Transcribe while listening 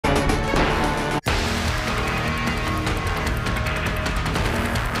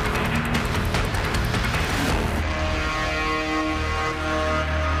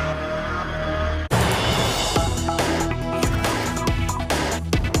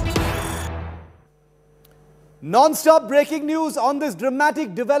Non-stop breaking news on this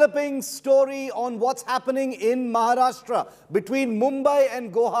dramatic developing story on what's happening in Maharashtra. Between Mumbai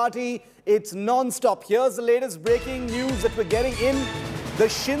and Guwahati, it's non-stop. Here's the latest breaking news that we're getting in. The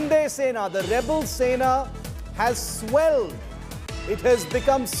Shinde Sena, the rebel Sena, has swelled. It has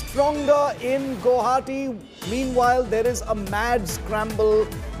become stronger in Guwahati. Meanwhile, there is a mad scramble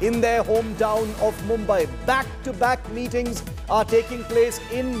in their hometown of Mumbai. Back-to-back meetings are taking place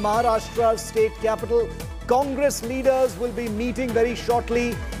in Maharashtra's state capital. Congress leaders will be meeting very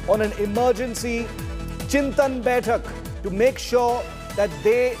shortly on an emergency Chintan Baitak to make sure that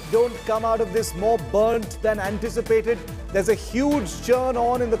they don't come out of this more burnt than anticipated. There's a huge churn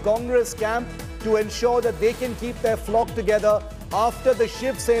on in the Congress camp to ensure that they can keep their flock together after the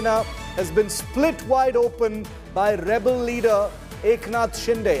Shiv Sena has been split wide open by rebel leader Eknath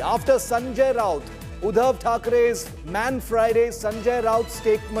Shinde. After Sanjay Raut, Uddhav Thackeray's Man Friday, Sanjay Raut's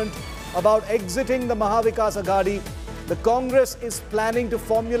statement about exiting the Mahavikas Aghadi, the Congress is planning to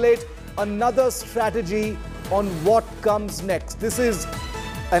formulate another strategy on what comes next. This is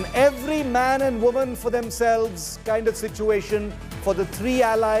an every man and woman for themselves kind of situation for the three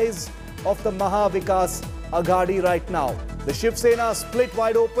allies of the Mahavikas Aghadi right now. The Shiv Sena split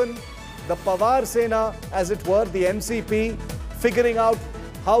wide open, the Pawar Sena, as it were, the NCP, figuring out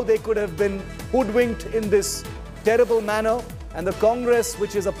how they could have been hoodwinked in this terrible manner, and the Congress,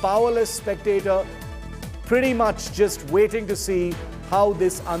 which is a powerless spectator, pretty much just waiting to see how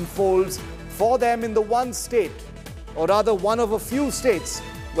this unfolds for them in the one state, or rather one of a few states,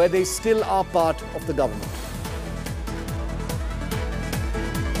 where they still are part of the government.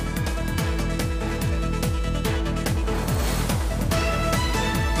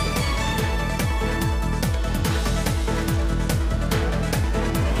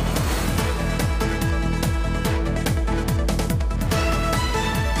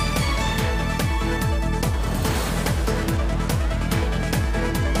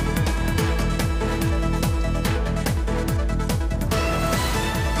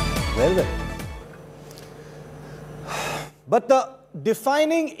 But the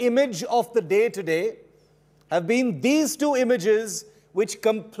defining image of the day today have been these two images which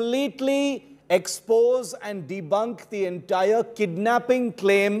completely expose and debunk the entire kidnapping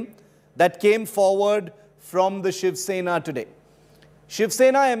claim that came forward from the Shiv Sena today. Shiv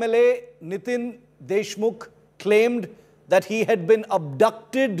Sena MLA Nitin Deshmukh claimed that he had been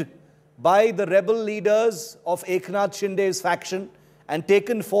abducted by the rebel leaders of Eknath Shinde's faction and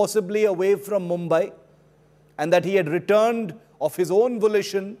taken forcibly away from Mumbai, and that he had returned of his own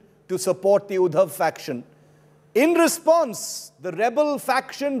volition to support the Uddhav faction. In response, the rebel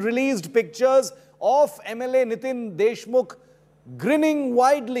faction released pictures of MLA Nitin Deshmukh grinning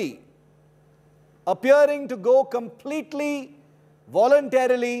widely, appearing to go completely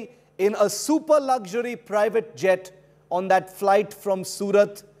voluntarily in a super luxury private jet on that flight from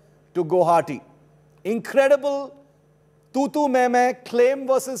Surat to Guwahati. Incredible tutu meme, claim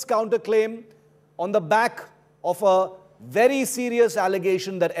versus counterclaim on the back of a very serious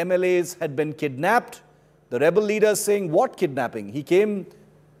allegation that MLAs had been kidnapped. The rebel leaders saying, what kidnapping? He came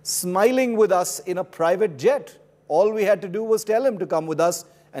smiling with us in a private jet. All we had to do was tell him to come with us,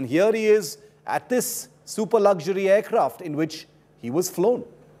 and here he is at this super luxury aircraft in which he was flown.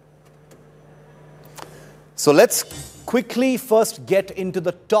 So let's quickly first get into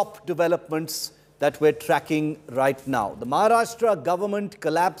the top developments that we're tracking right now. The Maharashtra government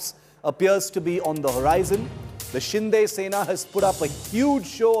collapse appears to be on the horizon. The Shinde Sena has put up a huge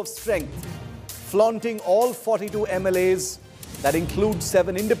show of strength, flaunting all 42 MLAs, that includes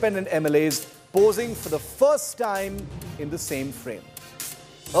 7 independent MLAs, posing for the first time in the same frame.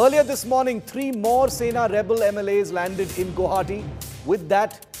 Earlier this morning, 3 more Sena rebel MLAs landed in Guwahati. With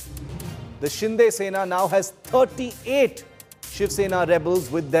that, the Shinde Sena now has 38 Shiv Sena rebels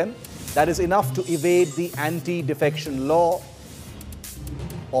with them. That is enough to evade the anti-defection law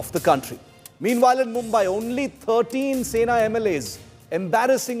of the country. Meanwhile, in Mumbai, only 13 Sena MLAs,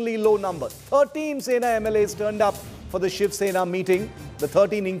 embarrassingly low number. 13 Sena MLAs turned up for the Shiv Sena meeting. The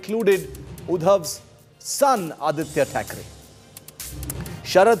 13 included Uddhav's son, Aditya Thackeray.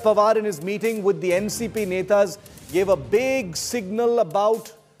 Sharad Pawar, in his meeting with the NCP Netas, gave a big signal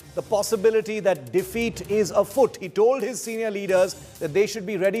about the possibility that defeat is afoot. He told his senior leaders that they should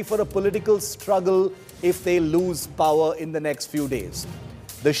be ready for a political struggle if they lose power in the next few days.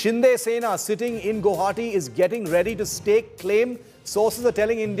 The Shinde Sena sitting in Guwahati is getting ready to stake claim. Sources are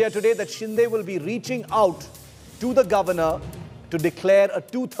telling India Today that Shinde will be reaching out to the governor to declare a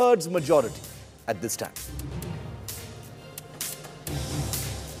 2/3 majority at this time.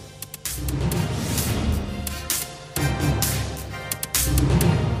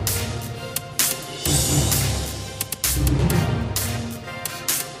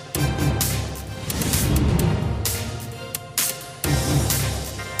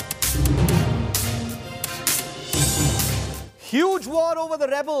 war over the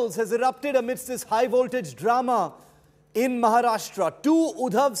rebels has erupted amidst this high-voltage drama in Maharashtra. Two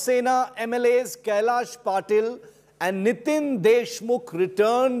Uddhav Sena MLAs, Kailash Patil and Nitin Deshmukh,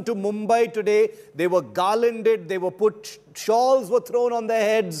 returned to Mumbai today. They were garlanded, shawls were thrown on their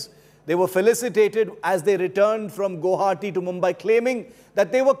heads. They were felicitated as they returned from Guwahati to Mumbai, claiming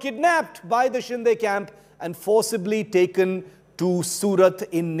that they were kidnapped by the Shinde camp and forcibly taken to Surat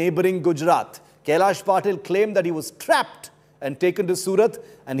in neighboring Gujarat. Kailash Patil claimed that he was trapped and taken to Surat,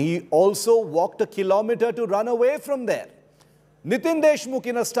 and he also walked a kilometer to run away from there. Nitin Deshmukh,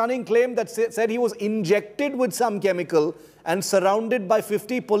 in a stunning claim, that said he was injected with some chemical and surrounded by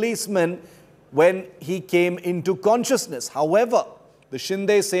 50 policemen when he came into consciousness. However, the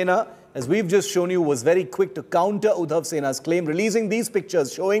Shinde Sena, as we've just shown you, was very quick to counter Uddhav Sena's claim, releasing these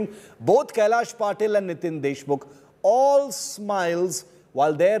pictures showing both Kailash Patil and Nitin Deshmukh all smiles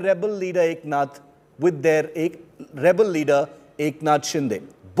while their rebel leader Eknath with their rebel leader Eknath Shinde.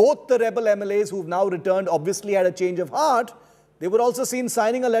 Both the rebel MLAs who've now returned obviously had a change of heart. They were also seen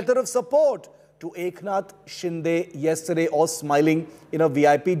signing a letter of support to Eknath Shinde yesterday, or smiling in a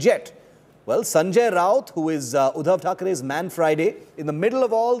VIP jet. Well, Sanjay Raut, who is Uddhav Thackeray's man Friday, in the middle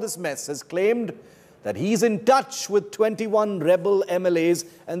of all this mess, has claimed that he's in touch with 21 rebel MLAs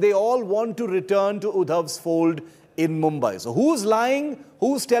and they all want to return to Uddhav's fold in Mumbai. So who's lying?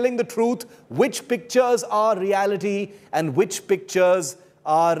 Who's telling the truth? Which pictures are reality and which pictures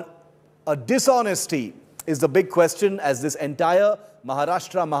are a dishonesty is the big question as this entire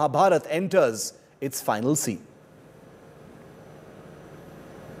Maharashtra Mahabharat enters its final scene.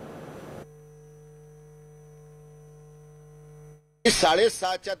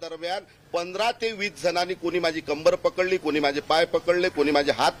 साडेसहाच्या दरम्यान 15 ते 20 जणांनी कोणी माझी कंबर पकडली, कोणी माझे पाय पकडले, कोणी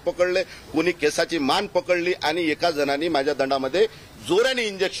माझे हात पकडले, कोणी केसाची मान पकडली आणि एका जणांनी माझ्या दंडामध्ये जोराने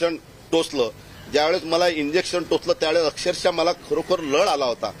इंजेक्शन टोचलं. ज्यावेळेस मला इंजेक्शन टोचलं त्यावेळेस अक्षरशः मला खरोखर लळ आला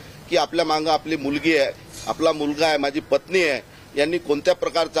होता की आपल्या मागे आपली मुलगी आहे, आपला मुलगा आहे, माझी पत्नी आहे, यांनी कोणत्या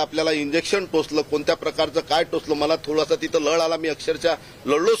प्रकारचं आपल्याला इंजेक्शन टोचलं, कोणत्या प्रकारचं काय टोचलं. मला थोडासा तिथं लळ आला, मी अक्षरशः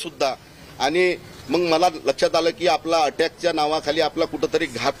लढलो सुद्धा. आणि मग मला लक्षात आलं की आपला अटॅकच्या नावाखाली आपला कुठेतरी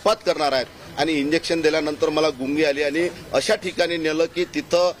घातपात करणार आहेत आणि इंजेक्शन दिल्यानंतर मला गुंगी आली आणि अशा ठिकाणी नेलं की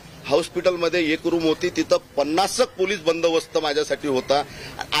तिथं हॉस्पिटलमध्ये एक रूम होती, तिथं 50 पोलीस बंदोबस्त माझ्यासाठी होता,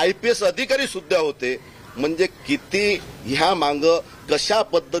 IPS अधिकारी सुद्धा होते. म्हणजे किती ह्या मांग कशा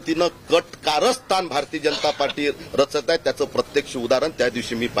पद्धतीनं कारस्थान भारतीय जनता पार्टी रचत आहे त्याचं प्रत्यक्ष उदाहरण त्या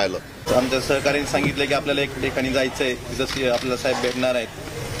दिवशी मी पाहिलं. आमच्या सहकार्याने सांगितलं की आपल्याला एक ठिकाणी जायचंय, तिथं आपल्याला साहेब भेटणार आहेत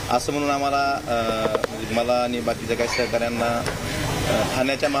असं म्हणून आम्हाला मला आणि बाकीच्या काही सहकाऱ्यांना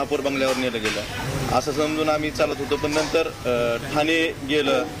ठाण्याच्या महापौर बंगल्यावर नेलं गेलं असं समजून आम्ही चालत होतो. पण नंतर ठाणे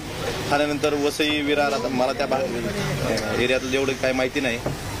गेलं, ठाण्यानंतर वसई विरार, आता मला त्या एरियातलं एवढं काही माहिती नाही,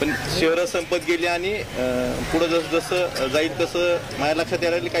 पण शहरं संपत गेली आणि पुढं जसं जसं जाईल तसं माझ्या लक्षात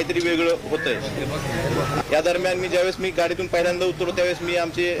यायला काहीतरी वेगळं होतंय. या दरम्यान मी ज्यावेळेस मी गाडीतून पहिल्यांदा उतरलो त्यावेळेस मी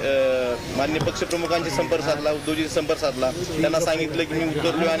आमचे मान्य पक्षप्रमुखांची संपर्क साधला, उद्धवजींशी संपर्क साधला, त्यांना सांगितलं की मी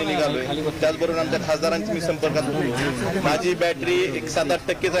उतरलोय आणि निघालोय. त्याचबरोबर आमच्या खासदारांची मी संपर्कात होतो. माझी बॅटरी एक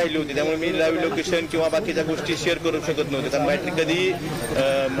 7-8% राहिली होती, त्यामुळे मी लाईव्ह लोकेशन किंवा बाकीच्या गोष्टी शेअर करू शकत नव्हते, कारण बॅटरी कधी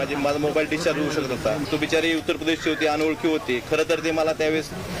माझा मोबाईल डिस्चार्ज होऊ शकत होता. तो बिचारी उत्तर प्रदेशची होती, अनोळखी होते. खरं तर ते मला त्यावेळेस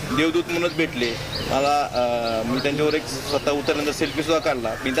देवदूत म्हणूनच भेटले. मला मी त्यांच्यावर एक स्वतः उतरल्यानंतर सेल्फी सुद्धा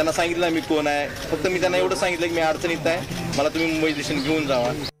काढला. मी त्यांना सांगितलं मी कोण आहे, फक्त मी त्यांना एवढं सांगितलं की मी अडचणीत आहे, मला तुम्ही मुंबई स्टेशन घेऊन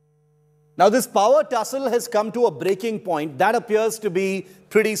जावा. Now this power tussle has come to a breaking point. That appears to be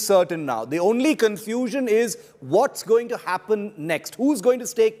pretty certain now. The only confusion is what's going to happen next. Who's going to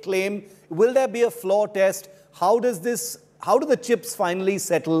stake claim? Will there be a floor test? How do the chips finally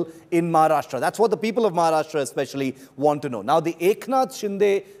settle in Maharashtra? That's what the people of Maharashtra especially want to know. Now, the Eknath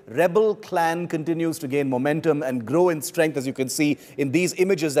Shinde rebel clan continues to gain momentum and grow in strength, as you can see in these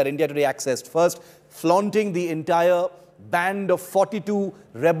images that India Today accessed first, flaunting the entire band of 42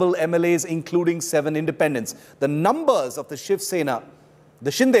 rebel MLAs, including 7 independents. The numbers of the Shiv Sena, the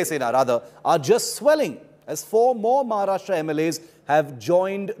Shinde Sena rather, are just swelling as 4 more Maharashtra MLAs have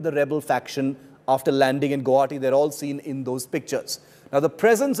joined the rebel faction after landing in Guwahati. They're all seen in those pictures. Now, the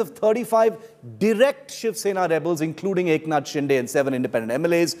presence of 35 direct Shiv Sena rebels, including Eknath Shinde and 7 independent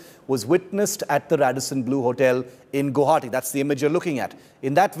MLAs, was witnessed at the Radisson Blu Hotel in Guwahati. That's the image you're looking at.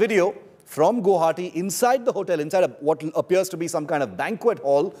 In that video, from Guwahati, inside the hotel, inside what appears to be some kind of banquet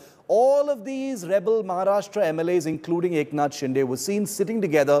hall, all of these rebel Maharashtra MLAs, including Eknath Shinde, were seen sitting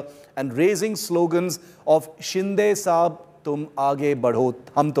together and raising slogans of Shinde Saab, tum aage badho,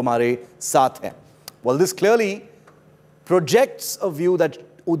 hum tumhare saath hain. Well, this clearly projects a view that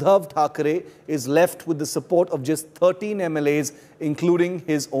Uddhav Thackeray is left with the support of just 13 MLAs, including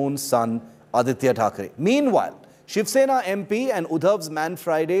his own son, Aditya Thackeray. Meanwhile, Shiv Sena MP and Uddhav's man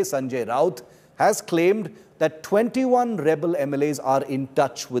Friday, Sanjay Raut, has claimed that 21 rebel MLAs are in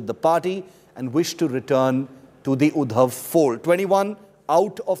touch with the party and wish to return to the Uddhav fold. 21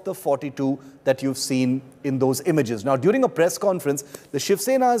 out of the 42 that you've seen in those images. Now, during a press conference, the Shiv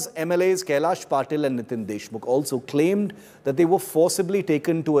Sena's MLAs Kailash Patil and Nitin Deshmukh also claimed that they were forcibly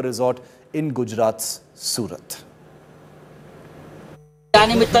taken to a resort in Gujarat's Surat.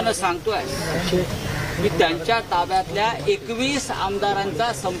 त्यानिमित्तानं सांगतोय की त्यांच्या ताब्यातल्या 21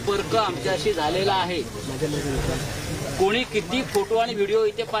 आमदारांचा संपर्क आमच्याशी झालेला आहे. कोणी किती फोटो आणि व्हिडिओ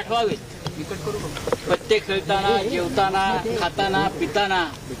इथे पाठवावेत, पत्ते खेळताना, जेवताना, खाताना, पिताना,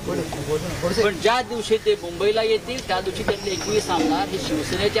 पण ज्या दिवशी ते मुंबईला येतील त्या दिवशी त्यातले 21 आमदार हे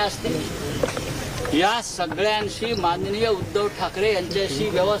शिवसेनेचे असतील. या सगळ्यांशी माननीय उद्धव ठाकरे यांच्याशी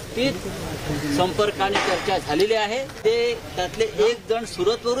व्यवस्थित संपर्काने चर्चा झालेली आहे. ते त्यातले एक जण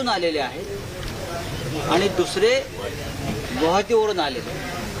सुरतवरून आलेले आहेत आणि दुसरे गुवाहाटीवरून आलेले,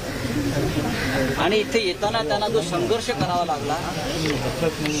 आणि इथे येताना त्यांना जो संघर्ष करावा लागला,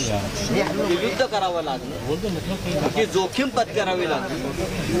 युद्ध करावं लागलं, ती जोखीम पत्करावी लागली,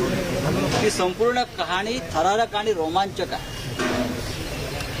 ती संपूर्ण कहाणी थरारक आणि रोमांचक आहे.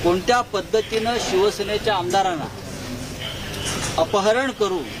 कोणत्या पद्धतीनं शिवसेनेच्या आमदारांना अपहरण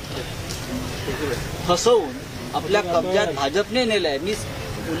करून फसवून आपल्या कब्जात भाजपने नेलंय. मी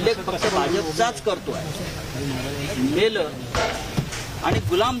उल्लेख फक्त भाजपचाच करतोय. नेलं आणि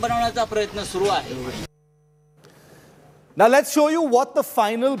गुलाम बनवण्याचा प्रयत्न सुरू आहे. Now let's show you what the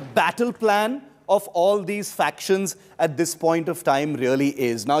final battle plan of all these factions at this point of time really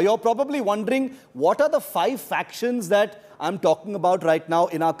is. Now you're probably wondering, what are the 5 factions that I'm talking about right now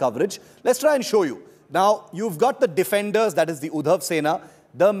in our coverage? Let's try and show you. Now you've got the defenders, that is the Uddhav Sena.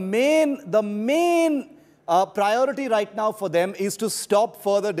 The main priority right now for them is to stop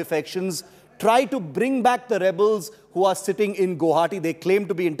further defections, try to bring back the rebels who are sitting in Guwahati. They claim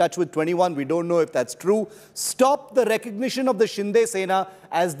to be in touch with 21. We don't know if that's true. Stop the recognition of the Shinde Sena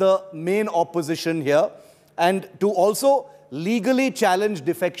as the main opposition here, and to also legally challenge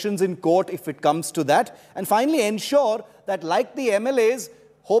defections in court if it comes to that. And finally, ensure that, like the MLAs,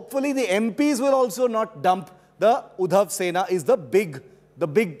 hopefully the MPs will also not dump the Uddhav Sena is the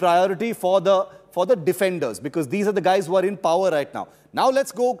big priority for the defenders, because these are the guys who are in power right now. Now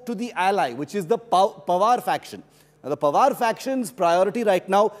let's go to the ally, which is the Pawar faction. Now the Pawar faction's priority right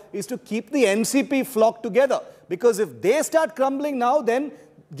now is to keep the NCP flock together, because if they start crumbling now, then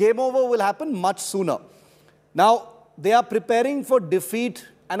game over will happen much sooner. Now they are preparing for defeat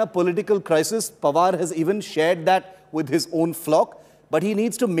and a political crisis. Pawar has even shared that with his own flock. But he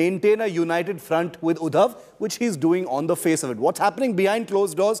needs to maintain a united front with Uddhav, which he's doing on the face of it. What's happening behind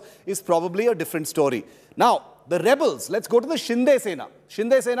closed doors is probably a different story. Now, the rebels, let's go to the Shinde Sena.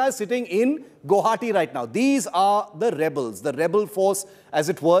 Shinde Sena is sitting in Guwahati right now. These are the rebels, the rebel force, as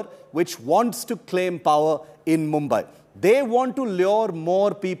it were, which wants to claim power in Mumbai. They want to lure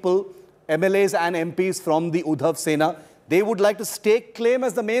more people, MLAs and MPs from the Uddhav Sena. They would like to stake claim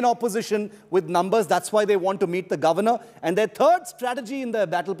as the main opposition with numbers. That's why they want to meet the governor. And their third strategy in the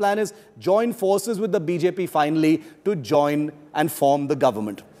battle plan is join forces with the BJP finally to join and form the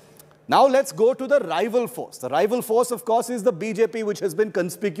government. Now let's go to the rival force. The rival force, of course, is the BJP, which has been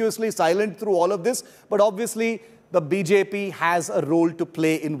conspicuously silent through all of this. But obviously, the BJP has a role to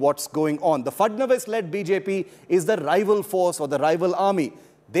play in what's going on. The Fadnavis-led BJP is the rival force or the rival army.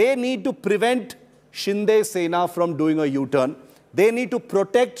 They need to prevent Shinde Sena from doing a U-turn. They need to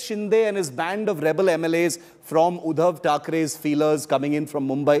protect Shinde and his band of rebel MLAs from Uddhav Thackeray's feelers coming in from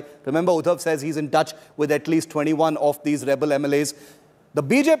Mumbai. Remember, Uddhav says he's in touch with at least 21 of these rebel MLAs. The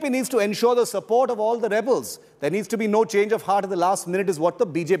BJP needs to ensure the support of all the rebels. There needs to be no change of heart at the last minute is what the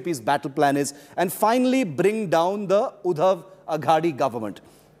BJP's battle plan is. And finally, bring down the Uddhav Aghadi government.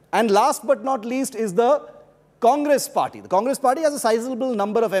 And last but not least is the Congress party. The Congress party has a sizable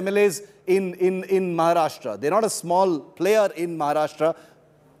number of MLAs in Maharashtra. They're not a small player in Maharashtra.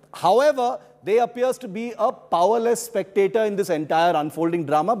 However, they appears to be a powerless spectator in this entire unfolding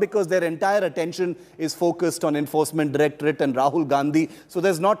drama, because their entire attention is focused on Enforcement Directorate and Rahul Gandhi. So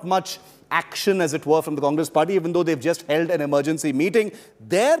there's not much action, as it were, from the Congress party, even though they've just held an emergency meeting.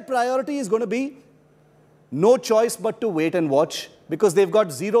 Their priority is going to be no choice but to wait and watch, because they've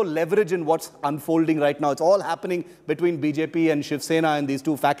got zero leverage in what's unfolding right now. It's all happening between BJP and Shiv Sena and these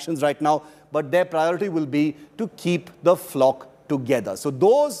two factions right now. But their priority will be to keep the flock together. So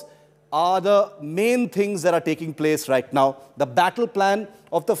those are the main things that are taking place right now. The battle plan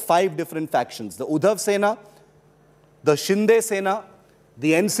of the 5 different factions: the Uddhav Sena, the Shinde Sena,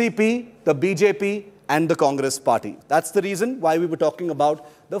 the NCP, the BJP, and the Congress party. That's the reason why we were talking about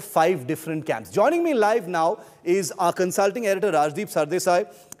the 5 different camps. Joining me live now is our consulting editor Rajdeep Sardesai,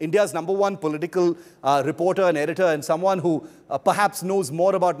 India's #1 political reporter and editor, and someone who perhaps knows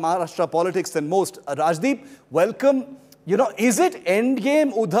more about Maharashtra politics than most. Rajdeep, welcome. You know, is it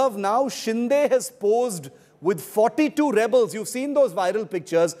endgame Uddhav now? Shinde has posed with 42 rebels. You've seen those viral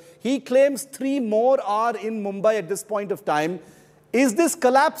pictures. He claims 3 more are in Mumbai at this point of time. Is this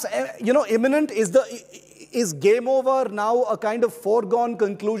collapse, imminent? Is game over now a kind of foregone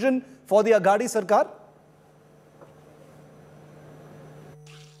conclusion for the Aghadi Sarkar?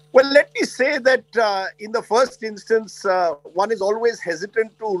 Well, let me say that in the first instance, one is always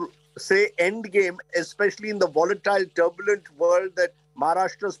hesitant to say end game, especially in the volatile, turbulent world that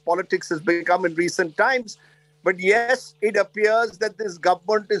Maharashtra's politics has become in recent times. But yes, it appears that this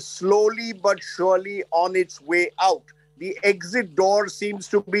government is slowly but surely on its way out. The exit door seems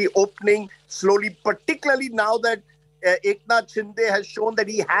to be opening slowly, particularly now that Eknath Shinde has shown that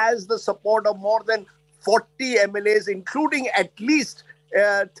he has the support of more than 40 MLAs, including at least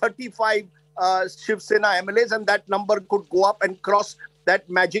 35 Shiv Sena MLAs, and that number could go up and cross that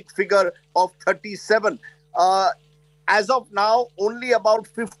magic figure of 37. As of now, only about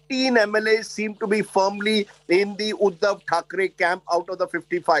 15 MLAs seem to be firmly in the Uddhav Thackeray camp out of the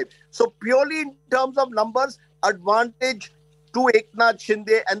 55. So purely in terms of numbers, advantage to Eknath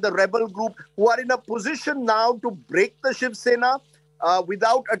Shinde and the rebel group, who are in a position now to break the Shiv Sena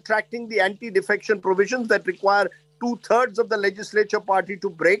without attracting the anti-defection provisions that require 2/3 of the legislature party to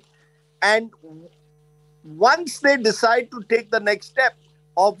break. And once they decide to take the next step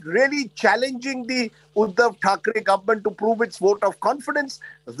of really challenging the Uddhav Thackeray government to prove its vote of confidence,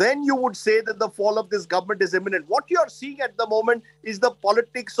 then you would say that the fall of this government is imminent. What you are seeing at the moment is the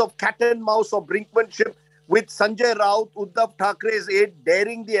politics of cat and mouse or brinkmanship, with Sanjay Raut, Uddhav Thackeray's aide,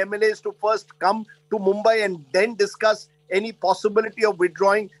 daring the MLAs to first come to Mumbai and then discuss any possibility of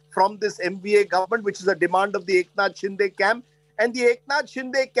withdrawing from this MVA government, which is a demand of the Eknath Shinde camp. And the Eknath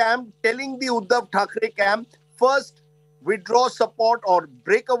Shinde camp telling the Uddhav Thackeray camp, first withdraw support or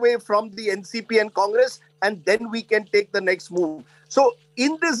break away from the NCP and Congress, and then we can take the next move. So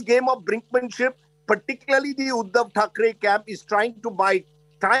in this game of brinkmanship, particularly the Uddhav Thackeray camp is trying to buy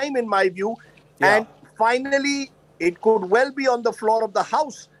time, in my view. Yeah. And finally, it could well be on the floor of the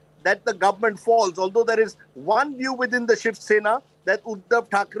House that the government falls. Although there is one view within the Shiv Sena that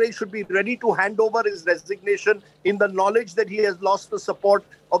Uddhav Thackeray should be ready to hand over his resignation in the knowledge that he has lost the support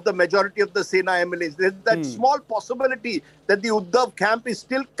of the majority of the Sena MLAs. There's that small possibility that the Uddhav camp is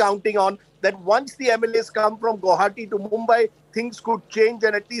still counting on, that once the MLAs come from Guwahati to Mumbai, things could change,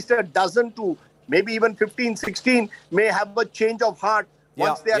 and at least a dozen to maybe even 15, 16 may have a change of heart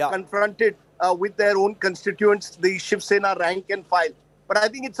once they are confronted with their own constituents, the Shiv Sena rank and file. But I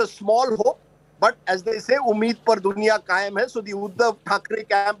think it's a small hope. But as they say, Umeed par duniya qaim hai. So the Uddhav Thackeray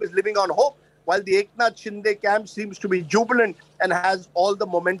camp is living on hope, while the Eknath Shinde camp seems to be jubilant and has all the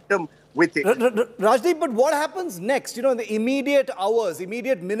momentum with it. Rajdeep, but what happens next? You know, in the immediate hours,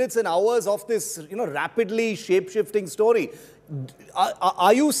 immediate minutes and hours of this, rapidly shape-shifting story,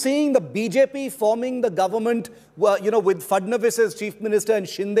 are you seeing the BJP forming the government, with Fadnavis as chief minister and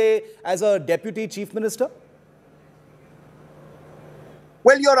Shinde as a deputy chief minister?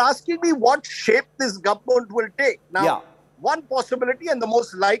 Well, you're asking me what shape this government will take. Now, one possibility, and the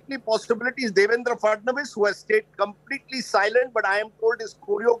most likely possibility, is Devendra Fadnavis, who has stayed completely silent, but I am told is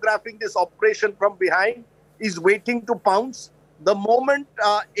choreographing this operation from behind, is waiting to pounce. The moment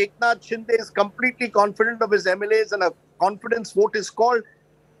Eknath Shinde is completely confident of his MLAs and a confidence vote is called,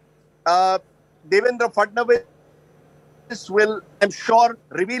 Devendra Fadnavis will, I'm sure,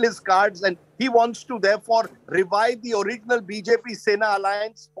 reveal his cards, and he wants to therefore revive the original BJP Sena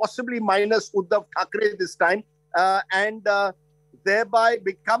alliance, possibly minus Uddhav Thackeray this time, and thereby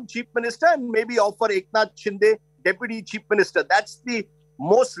become chief minister and maybe offer Eknath Shinde deputy chief minister. That's the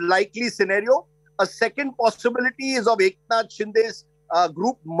most likely scenario. A second possibility is of Eknath Shinde's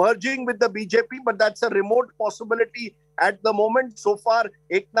group merging with the BJP, but that's a remote possibility at the moment. So far,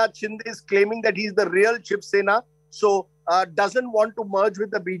 Eknath Shinde is claiming that he's the real Shiv Sena, so doesn't want to merge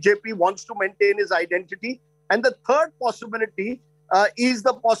with the BJP, wants to maintain his identity. And the third possibility is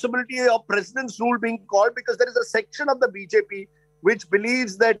the possibility of president's rule being called, because there is a section of the BJP which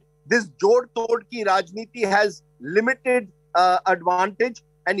believes that this jod-tod ki rajniti has limited advantage,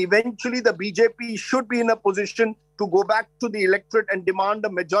 and eventually the BJP should be in a position to go back to the electorate and demand a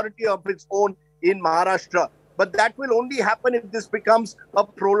majority of its own in Maharashtra. But that will only happen if this becomes a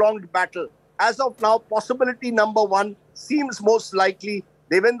prolonged battle. As of now, possibility number one seems most likely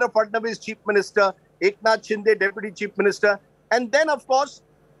Devendra Fadnavis, Chief Minister, Eknath Shinde, Deputy Chief Minister. And then, of course,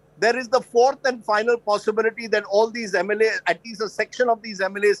 there is the fourth and final possibility that all these MLAs, at least a section of these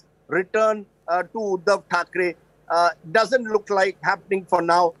MLAs, return to Uddhav Thackeray. Doesn't look like happening for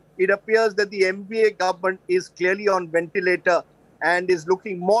now. It appears that the MVA government is clearly on ventilator and is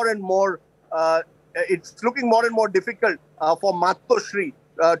looking more and more. It's looking more and more difficult for Matoshree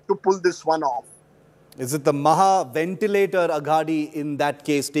to pull this one off. Is it the Maha ventilator Aghadi in that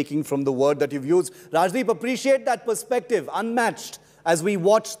case, taking from the word that you've used? Rajdeep, appreciate that perspective, unmatched, as we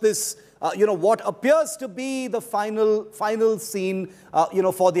watch this, what appears to be the final scene,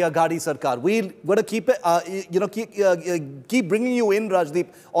 for the Aghadi Sarkar. We're going to keep it, keep bringing you in, Rajdeep,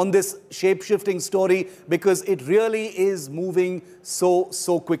 on this shape-shifting story, because it really is moving so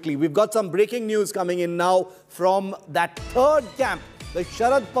quickly. We've got some breaking news coming in now from that third camp, the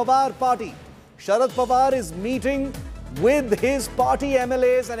Sharad Pawar party. Sharad Pawar is meeting with his party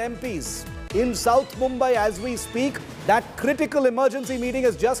MLAs and MPs in South Mumbai as we speak. That critical emergency meeting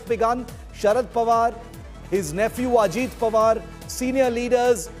has just begun. Sharad Pawar, his nephew Ajit Pawar, senior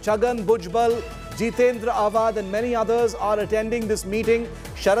leaders Chhagan Bhujbal, Jitendra Awad and many others are attending this meeting.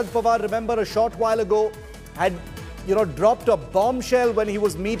 Sharad Pawar, remember, a short while ago had dropped a bombshell when he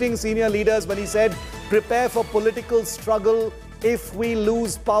was meeting senior leaders, when he said, prepare for political struggle if we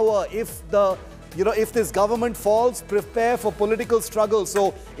lose power, if this government falls, prepare for political struggle.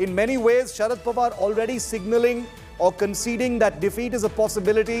 So in many ways, Sharad Pawar already signaling or conceding that defeat is a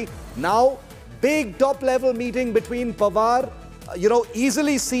possibility. Now, big top-level meeting between Pawar,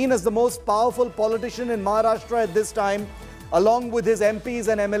 easily seen as the most powerful politician in Maharashtra at this time, along with his MPs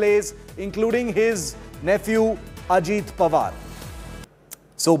and MLAs, including his nephew Ajit Pawar.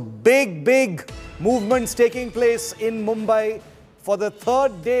 So big movements taking place in Mumbai for the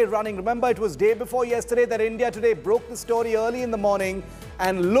third day running. Remember, it was day before yesterday that India Today broke the story early in the morning,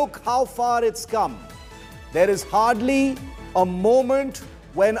 and look how far it's come. There is hardly a moment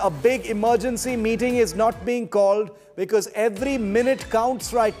when a big emergency meeting is not being called, because every minute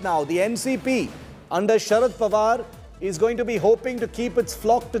counts right now. The NCP under Sharad Pawar is going to be hoping to keep its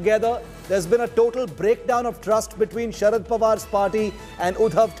flock together. There's been a total breakdown of trust between Sharad Pawar's party and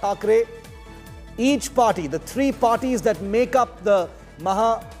Uddhav Thackeray. Each party, the three parties that make up the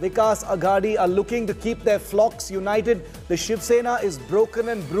Maha Vikas Aghadi, are looking to keep their flocks united. The Shiv Sena is broken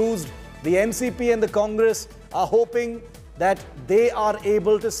and bruised. The NCP and the Congress are hoping that they are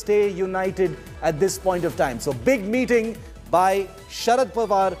able to stay united at this point of time. So big meeting by Sharad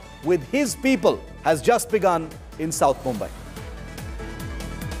Pawar with his people has just begun in South Mumbai.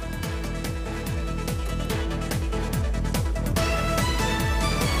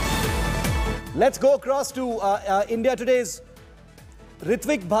 Let's go across to India Today's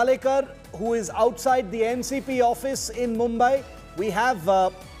Ritvik Bhalekar, who is outside the NCP office in Mumbai. We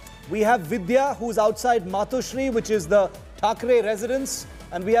have Vidya, who's outside Matoshree, which is the Thackeray residence.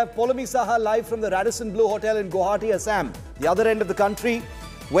 And we have Polomi Saha live from the Radisson Blu Hotel in Guwahati, Assam, the other end of the country,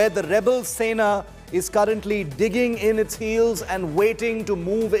 where the rebel Sena is currently digging in its heels and waiting to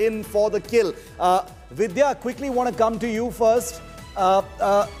move in for the kill. Vidya, I quickly want to come to you first.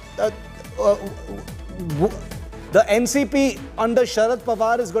 The NCP under Sharad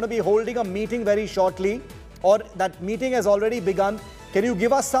Pawar is going to be holding a meeting very shortly, or that meeting has already begun. Can you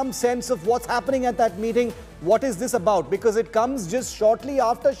give us some sense of what's happening at that meeting? What is this about? Because it comes just shortly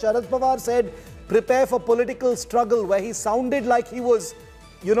after Sharad Pawar said, prepare for political struggle, where he sounded like he was,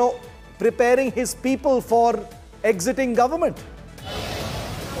 preparing his people for exiting government.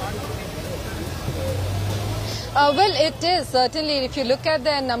 Well, it is certainly. If you look at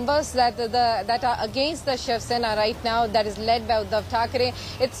the numbers that are against the Shiv Sena right now, that is led by Uddhav Thackeray,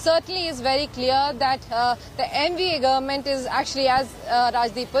 it certainly is very clear that the MVA government is actually, as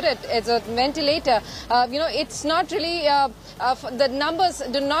Rajdeep put it, it's a ventilator. It's not really the numbers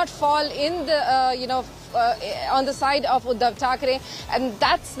do not fall in the on the side of Uddhav Thackeray, and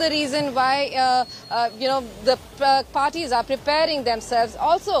that's the reason why the parties are preparing themselves.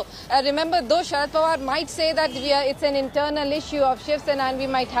 Also, remember, though Sharad Pawar might say that it's an internal issue of Shiv Sena and we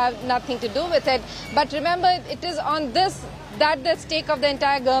might have nothing to do with it, but remember, it is on this that the stake of the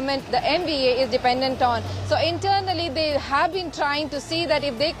entire government, the MVA, is dependent on. So internally, they have been trying to see that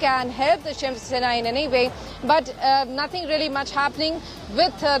if they can help the Shiv Sena in any way, but nothing really much happening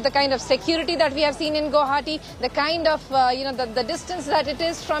with the kind of security that we have seen in Guwahati, the kind of, the distance that it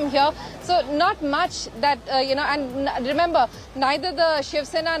is from here. So not much that, and remember, neither the Shiv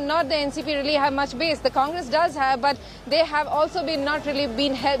Sena nor the NCP really have much base. The Congress does have, but they have also been not really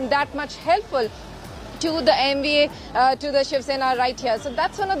been that much helpful to the MVA, to the Shiv Sena right here. So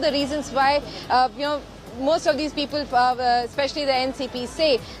that's one of the reasons why, most of these people, especially the NCP,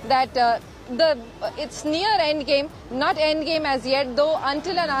 say that it's near end game, not end game as yet, though,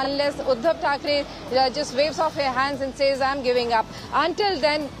 until and unless Uddhav Thackeray just waves off his hands and says, I'm giving up. Until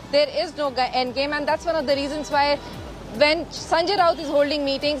then, there is no end game, and that's one of the reasons why when Sanjay Raut is holding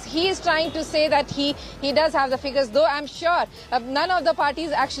meetings, he is trying to say that he does have the figures, though I'm sure none of the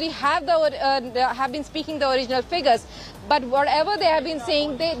parties actually have been speaking the original figures. But whatever they have been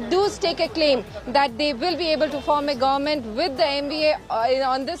saying, they do stake a claim that they will be able to form a government with the MVA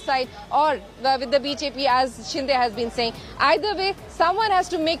on this side or with the BJP, as Shinde has been saying. Either way, someone has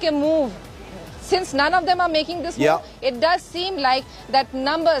to make a move. Since none of them are making this move, it does seem like that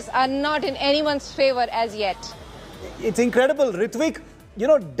numbers are not in anyone's favor as yet. It's incredible. Ritvik, you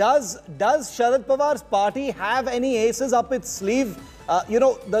know, does Sharad Pawar's party have any aces up its sleeve? You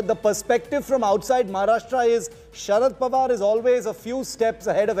know, the perspective from outside Maharashtra is Sharad Pawar is always a few steps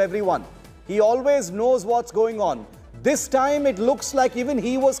ahead of everyone. He always knows what's going on. This time it looks like even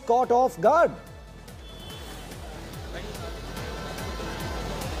he was caught off guard.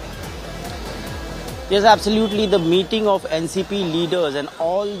 Yes, absolutely. The meeting of NCP leaders and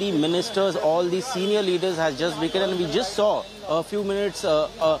all the ministers, all the senior leaders has just begun, and we just saw a few minutes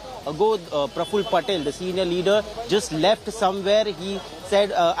ago Praful Patel, the senior leader, just left somewhere. He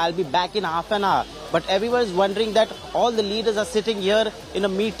said, I'll be back in half an hour. But everyone is wondering that all the leaders are sitting here in a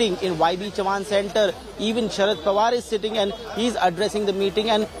meeting in YB Chavan Center. Even Sharad Pawar is sitting and he's addressing the meeting.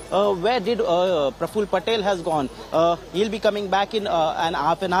 And where did Praful Patel has gone? He'll be coming back in an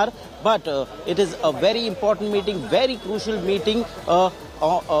half an hour. But it is a very important meeting, very crucial meeting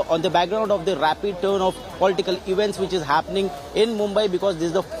on the background of the rapid turn of political events which is happening in Mumbai, because this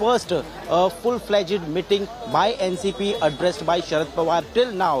is the first full-fledged meeting by NCP addressed by Sharad Pawar.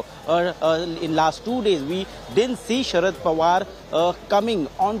 Till now, in last 2 days, we didn't see Sharad Pawar coming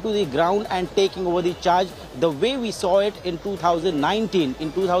onto the ground and taking over the charge the way we saw it in 2019.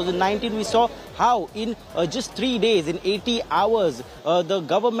 In 2019, we saw how in just 3 days, in 80 hours, the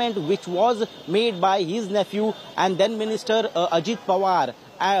government which was made by his nephew and then Minister Ajit Pawar,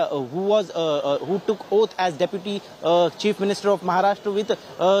 who took oath as Deputy Chief Minister of Maharashtra with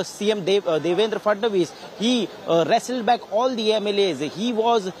CM Devendra Fadnavis. He wrestled back all the MLAs. He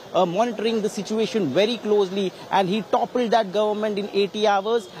was monitoring the situation very closely, and he toppled that government in 80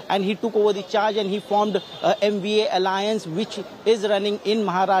 hours, and he took over the charge, and he formed MVA alliance, which is running in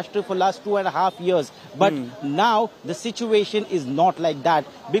Maharashtra for last 2.5 years. But now the situation is not like that,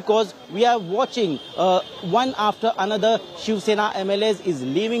 because we are watching one after another Shiv Sena MLAs is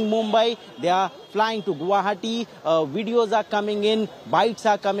leaving Mumbai. They are flying to Guwahati. Videos are coming in, bites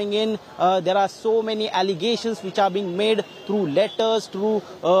are coming in. There are so many allegations which are being made through letters, through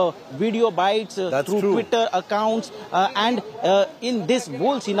video bites, through Twitter accounts. And in this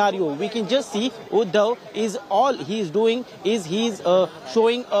whole scenario, we can just see Uddhav is all he is doing is he's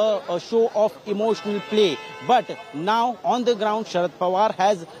showing a show of emotional play. But now on the ground, Sharad Pawar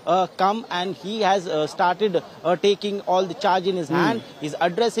has come and he has started taking all the charge in his hand. He's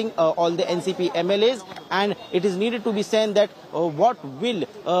addressing all the NCP MLAs, and it is needed to be said that what will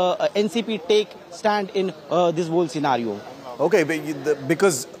NCP take stand in this whole scenario. Okay,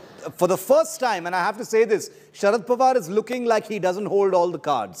 because for the first time, and I have to say this, Sharad Pawar is looking like he doesn't hold all the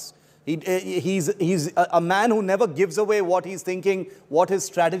cards. He's a man who never gives away what he's thinking, what his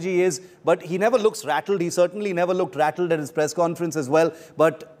strategy is, but he never looks rattled. He certainly never looked rattled at his press conference as well.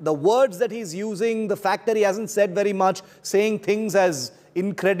 But the words that he's using, the fact that he hasn't said very much, saying things as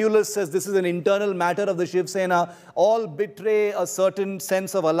incredulous as this is an internal matter of the Shiv Sena, all betray a certain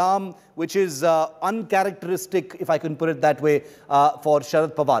sense of alarm, which is uncharacteristic, if I can put it that way, for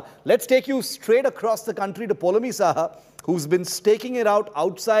Sharad Pawar. Let's take you straight across the country to Poulomi Saha, who's been staking it out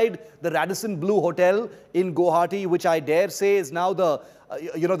outside the Radisson Blu Hotel in Guwahati, which I dare say is now the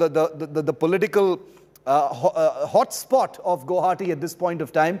political hot spot of Guwahati at this point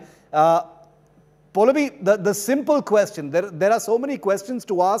of time. Poulomi, the simple question, there are so many questions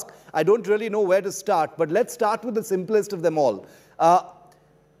to ask, I don't really know where to start, but let's start with the simplest of them all.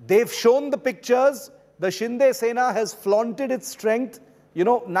 They've shown the pictures, the Shinde Sena has flaunted its strength. You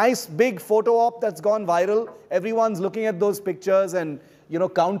know, nice big photo op that's gone viral. Everyone's looking at those pictures and, you know,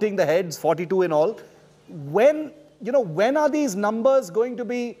 counting the heads, 42 in all. When are these numbers going to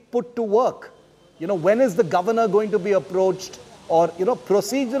be put to work? You know, when is the governor going to be approached? Or, you know,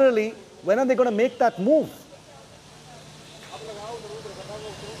 procedurally, when are they going to make that move?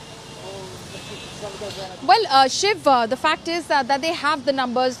 Well, Shiv, the fact is that they have the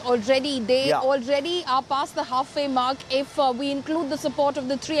numbers already. They already are past the halfway mark if we include the support of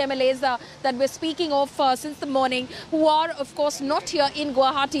the 3 MLAs that we're speaking of since the morning, who are, of course, not here in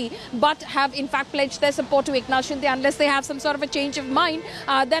Guwahati, but have in fact pledged their support to Eknath Shinde. Unless they have some sort of a change of mind,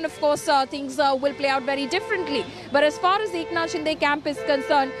 then of course things will play out very differently. But as far as the Eknath Shinde camp is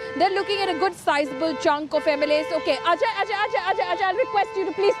concerned, they're looking at a good sizable chunk of MLAs. Okay, Ajay, I'll request you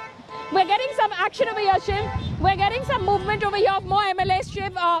to please. We're getting some action over here, Shiv. We're getting some movement over here of more MLAs,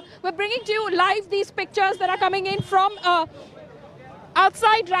 Shiv. We're bringing to you live these pictures that are coming in from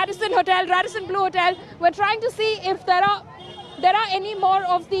outside Radisson Hotel, Radisson Blue Hotel. We're trying to see if there are any more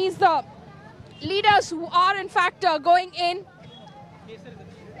of these leaders who are in fact going in.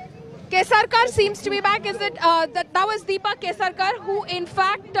 Kesarkar seems to be back. Is it that was Deepak Kesarkar, who in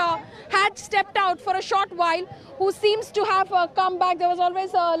fact had stepped out for a short while, who seems to have come back. There was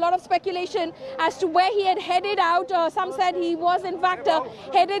always a lot of speculation as to where he had headed out. Some said he was in fact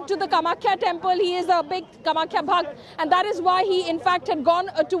headed to the Kamakhya temple. He is a big Kamakhya Bhakt, and that is why he in fact had gone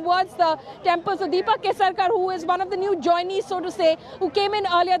towards the temple. So Deepak Kesarkar, who is one of the new joinees, so to say, who came in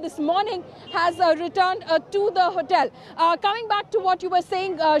earlier this morning, has returned to the hotel. Coming back to what you were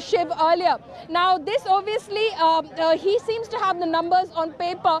saying, Shiv, earlier. Now, this obviously, he seems to have the numbers on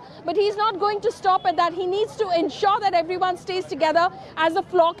paper, but he's not going to stop at that. He needs to ensure that everyone stays together as a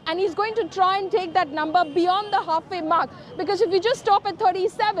flock, and he's going to try and take that number beyond the halfway mark. Because if you just stop at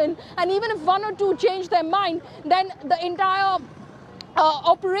 37, and even if 1 or 2 change their mind, then the entire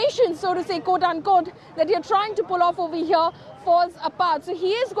operation, so to say, quote unquote, that you're trying to pull off over here falls apart. So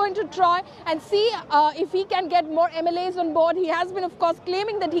he is going to try and see if he can get more MLAs on board. He has been, of course,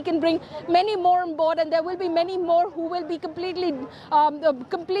 claiming that he can bring many more on board, and there will be many more who will be completely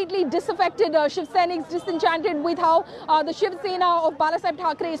disaffected, Shiv Senics, disenchanted with how the Shiv Sena of Balasaheb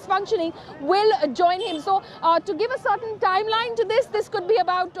Thackeray is functioning, will join him. So to give a certain timeline to this could be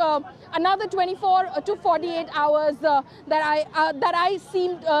about another 24 to 48 hours that I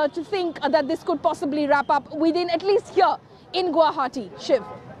seem to think that this could possibly wrap up within, at least here in Guwahati. Shiv.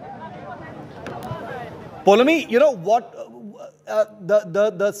 Polami, you know what,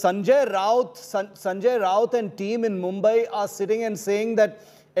 the Sanjay Raut and team in Mumbai are sitting and saying that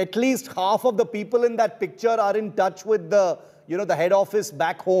at least half of the people in that picture are in touch with the, the head office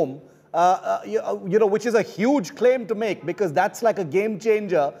back home, which is a huge claim to make, because that's like a game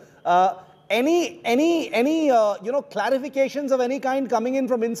changer. Any clarifications of any kind coming in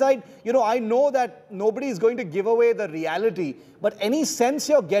from inside? I know that nobody is going to give away the reality, but any sense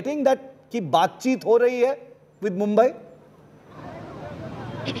you're getting that ki baatcheet ho rahi hai with Mumbai?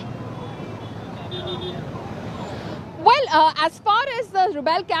 Well, as far as the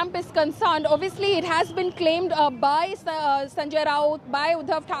rebel camp is concerned, obviously it has been claimed by Sanjay Raut, by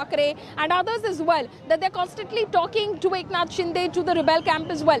Uddhav Thackeray and others as well, that they're constantly talking to Eknath Shinde, to the rebel camp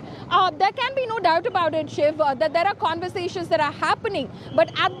as well. There can be no doubt about it, Shiv, that there are conversations that are happening.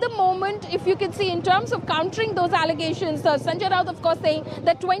 But at the moment, if you can see, in terms of countering those allegations, Sanjay Raut, of course, saying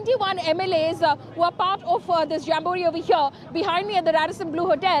that 21 MLAs who are part of this jamboree over here, behind me at the Radisson Blue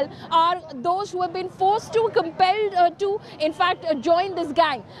Hotel, are those who have been forced to, compelled to, in fact, join this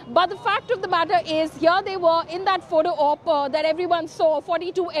gang. But the fact of the matter is, here they were in that photo op that everyone saw,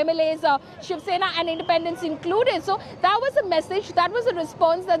 42 MLAs, Shiv Sena and independents included. So that was a message, that was a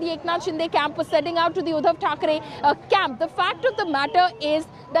response that the Eknath Shinde camp was sending out to the Uddhav Thackeray camp. The fact of the matter is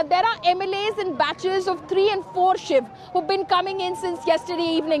that there are MLAs in batches of 3 and 4, Shiv, who've been coming in since yesterday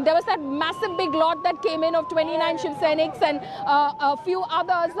evening. There was that massive big lot that came in of 29 Shiv Senics and a few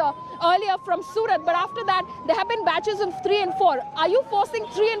others earlier from Surat. But after that, there have been batches of 3 and 4. Are you forcing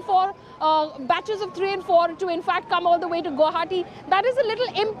 3 and 4 batches of 3 and 4 to in fact come all the way to Guwahati? That is a little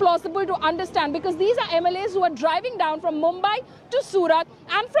implausible to understand, because these are MLAs who are driving down from Mumbai to Surat,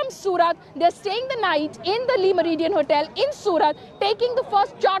 and from Surat they're staying the night in the Lee Meridian Hotel in Surat, taking the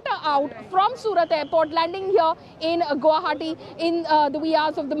first charter out from Surat airport, landing here in Guwahati in the wee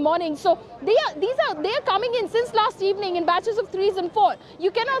hours of the morning. So they are coming in since last evening in batches of 3s and 4.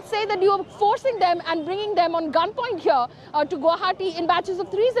 You cannot say that you are forcing them and bringing them on gunpoint here to Guwahati in batches of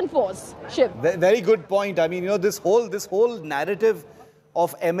 3s and 4s. Shiv. Very good point. I mean, this whole narrative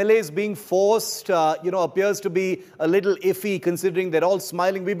of MLAs being forced, appears to be a little iffy, considering they're all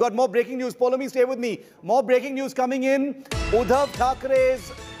smiling. We've got more breaking news. Polami, stay with me. More breaking news coming in. Uddhav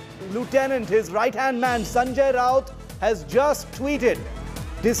Thackeray's lieutenant, his right-hand man, Sanjay Raut, has just tweeted,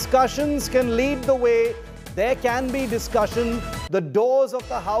 "Discussions can lead the way. There can be discussion. The doors of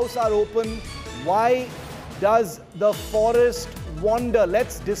the house are open. Why does the forest wander?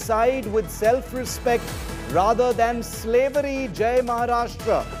 Let's decide with self-respect rather than slavery. Jai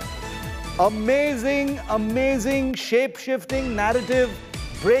Maharashtra." Amazing, amazing shape-shifting narrative.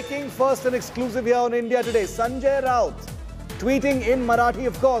 Breaking first and exclusive here on India Today. Sanjay Raut tweeting in Marathi,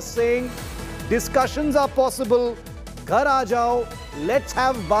 of course, saying, discussions are possible. Ghar aa jao. Let's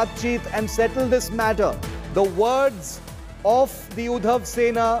have baatcheet and settle this matter. The words of the Uddhav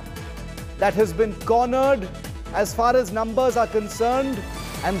Sena that has been cornered as far as numbers are concerned.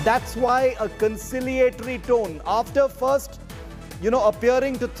 And that's why a conciliatory tone. After first,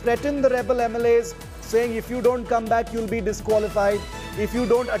 appearing to threaten the rebel MLAs, saying if you don't come back, you'll be disqualified. If you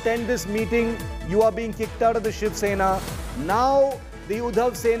don't attend this meeting, you are being kicked out of the Shiv Sena. Now, the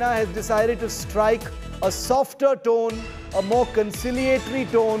Uddhav Sena has decided to strike a softer tone, a more conciliatory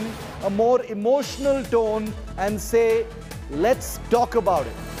tone, a more emotional tone, and say, let's talk about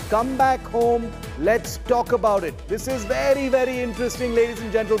it. Come back home, let's talk about it. This is very, very interesting, ladies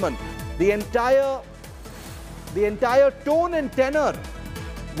and gentlemen. The entire tone and tenor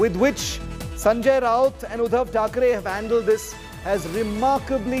with which Sanjay Raut and Uddhav Thackeray have handled this has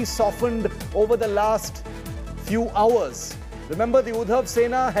remarkably softened over the last few hours. Remember, the Uddhav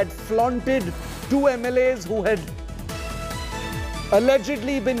Sena had flaunted 2 MLAs who had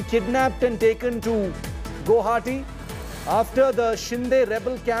allegedly been kidnapped and taken to Guwahati after the Shinde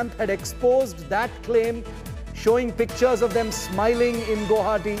rebel camp had exposed that claim, showing pictures of them smiling in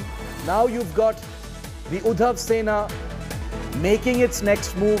Guwahati. Now you've got the Uddhav Sena making its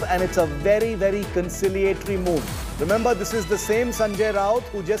next move, and it's a very, very conciliatory move. Remember, this is the same Sanjay Raut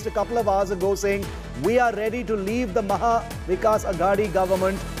who just a couple of hours ago saying, we are ready to leave the Maha Vikas Aghadi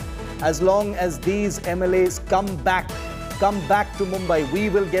government as long as these MLAs come back to Mumbai. We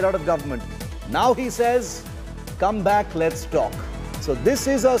will get out of government. Now he says, come back, let's talk. So this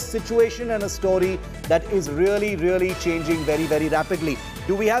is a situation and a story that is really, really changing very, very rapidly.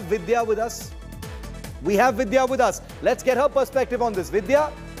 Do we have Vidya with us? We have Vidya with us. Let's get her perspective on this.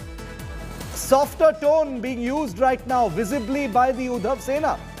 Vidya, softer tone being used right now visibly by the Uddhav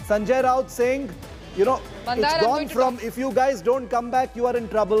Sena. Sanjay Raut saying, it's gone from if you guys don't come back, you are in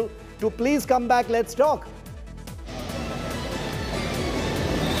trouble, to please come back, let's talk.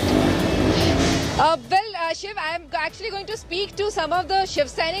 Shiv, I am actually going to speak to some of the Shiv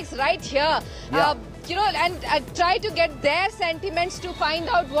Sainiks right here. Yeah. And try to get their sentiments to find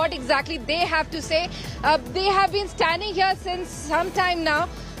out what exactly they have to say. They have been standing here since some time now.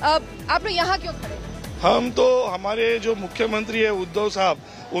 आप लोग यहाँ क्यों खड़े? हम तो हमारे जो मुख्यमंत्री है उद्धव साहब,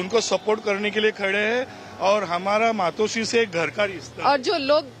 उनको सपोर्ट करने के लिए खड़े हैं और हमारा मातोश्री से घर का रिश्ता। और जो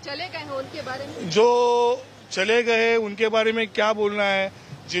लोग चले गए हैं उनके बारे में? जो चले गए उनके बारे में क्या बोलना है?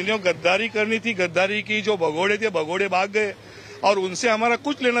 जिन्होंने गद्दारी करनी थी गद्दारी की, जो भगोड़े थे भगोड़े भाग गए और उनसे हमारा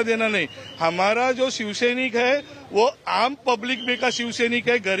कुछ लेना देना नहीं। हमारा जो शिवसैनिक है वो आम पब्लिक में का शिवसैनिक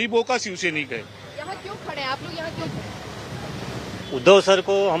है, गरीबों का शिवसैनिक है। यहाँ क्यों खड़े हैं आप लोग? यहाँ क्यों खड़े? उद्धव सर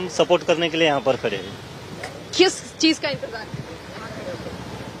को हम सपोर्ट करने के लिए यहाँ पर खड़े हैं। किस चीज का इंतजार?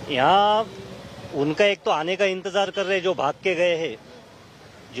 यहाँ उनका एक तो आने का इंतजार कर रहे हैं, जो भाग के गए हैं,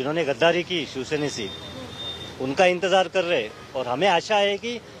 जिन्होंने गद्दारी की शिवसेना से, उनका इंतजार कर रहे हैं। और हमें आशा है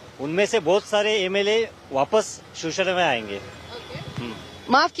कि उनमें से बहुत सारे एमएलए वापस शिवसेना में आएंगे।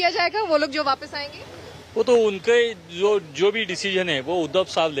 माफ किया जाएगा वो लोग जो वापस आएंगे? वो तो उनके जो भी डिसीजन है वो उद्धव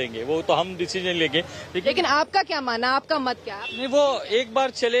साहब लेंगे, वो तो हम डिसीजन लेंगे। लेकिन आपका क्या मानना, आपका मत क्या? नहीं, वो एक बार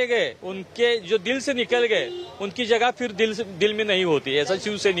चले गए, उनके जो दिल से निकल गए, उनकी जगह फिर दिल में नहीं होती, ऐसा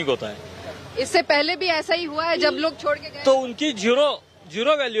शिवसैनिक होता है। इससे पहले भी ऐसा ही हुआ है जब लोग छोड़ के गए? तो उनकी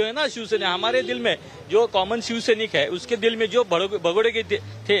जीरो वैल्यू है ना शिवसेना। हमारे दिल में जो कॉमन शिवसैनिक है उसके दिल में जो भगोड़े के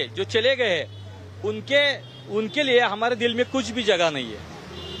थे जो चले गए हैं, उनके लिए हमारे दिल में कुछ भी जगह नहीं है।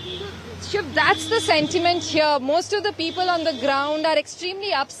 Shiv, that's the sentiment here. Most of the people on the ground are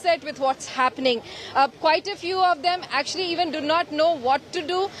extremely upset with what's happening. Quite a few of them actually even do not know what to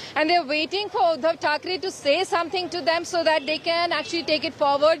do, and they're waiting for Uddhav Thackeray to say something to them so that they can actually take it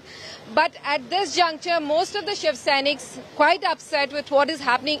forward. But at this juncture, most of the Shiv Sainiks quite upset with what is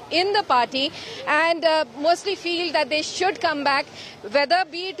happening in the party, and mostly feel that they should come back, whether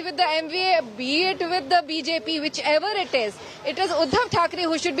be it with the MVA, be it with the BJP, whichever it is. It is Uddhav Thackeray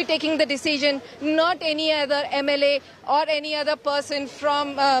who should be taking the decision, not any other MLA or any other person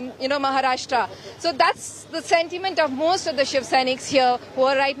from Maharashtra. So that's the sentiment of most of the Shiv Sainiks here who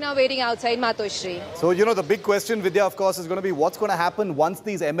are right now waiting outside Matoshree. So the big question, Vidya, of course, is going to be what's going to happen once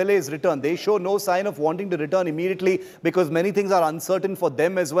these MLAs return. They show no sign of wanting to return immediately because many things are uncertain for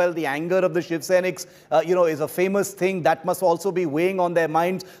them as well. The anger of the Shiv Sainiks, is a famous thing that must also be weighing on their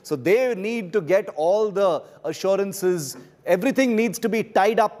minds. So they need to get all the assurances. Everything needs to be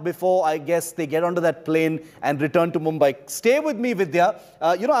tied up before, I guess, they get onto that plane and return to Mumbai. Stay with me, Vidya.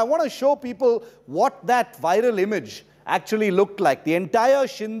 I want to show people what that viral image actually looked like. The entire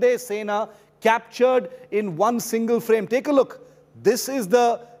Shinde Sena captured in one single frame. Take a look. This is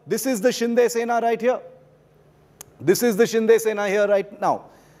the Shinde Sena right here. This is the Shinde Sena here right now.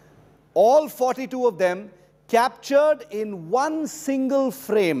 All 42 of them captured in one single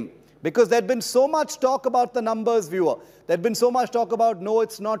frame, because there had been so much talk about the numbers, viewer. There had been so much talk about, no,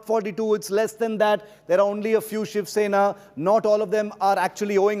 it's not 42, it's less than that. There are only a few Shiv Sena. Not all of them are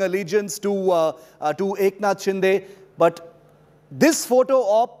actually owing allegiance to Eknath Shinde. But this photo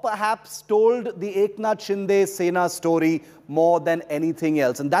op perhaps told the Eknath Shinde Sena story more than anything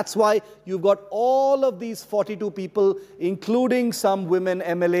else. And that's why you've got all of these 42 people, including some women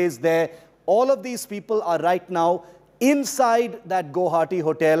MLAs there. All of these people are right now inside that Guwahati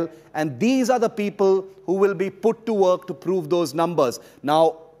hotel. And these are the people who will be put to work to prove those numbers.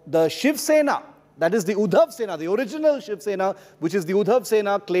 Now, the Shiv Sena, that is the Uddhav Sena, the original Shiv Sena, which is the Uddhav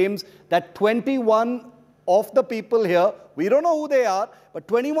Sena, claims that 21 of the people here, we don't know who they are, but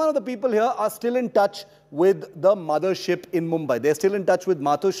 21 of the people here are still in touch with the mothership in Mumbai. They're still in touch with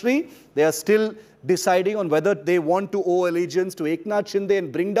Matoshree. They are still deciding on whether they want to owe allegiance to Eknath Shinde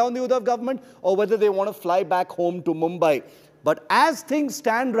and bring down the Uddhav government, or whether they want to fly back home to Mumbai. But as things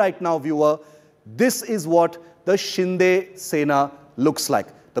stand right now, viewer, this is what the Shinde Sena looks like.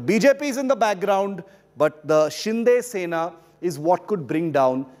 The BJP is in the background, but the Shinde Sena is what could bring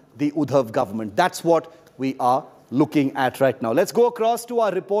down the Uddhav government. That's what we are looking at right now. Let's go across to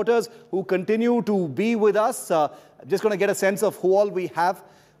our reporters who continue to be with us. I'm just going to get a sense of who all we have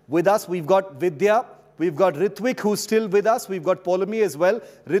with us. We've got Vidya, we've got Ritwik, who's still with us. We've got Polami as well.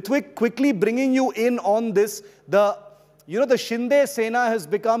 Ritwik, quickly bringing you in on this. The Shinde Sena has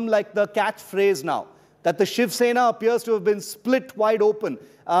become like the catchphrase now, that the Shiv Sena appears to have been split wide open.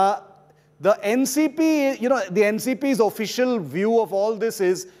 The NCP, the NCP's official view of all this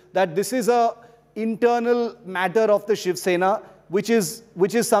is that this is a internal matter of the Shiv Sena, which is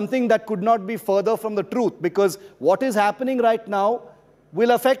something that could not be further from the truth, because what is happening right now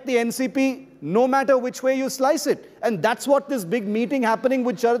will affect the NCP no matter which way you slice it. And that's what this big meeting happening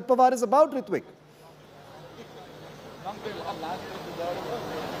with Sharad Pawar is about, Ritwik.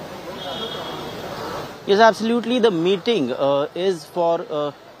 Yes, absolutely. The meeting is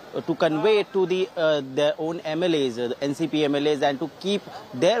for to convey to their own MLAs, the NCP MLAs, and to keep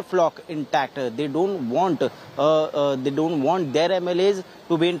their flock intact. They don't want their MLAs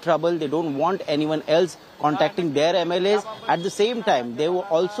to be in trouble. They don't want anyone else contacting their MLAs. At the same time, they will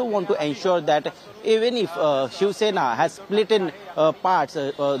also want to ensure that even if Shiv Sena has split in parts,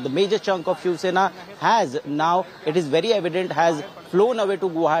 the major chunk of Shiv Sena has now, it is very evident, has flown away to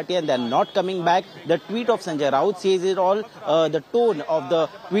Guwahati and they are not coming back. The tweet of Sanjay Raut says it all. The tone of the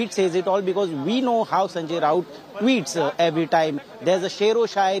tweet says it all, because we know how Sanjay Raut tweets every time. There's a shero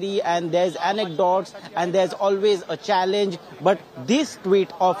shairi and there's anecdotes and there's always a challenge. But this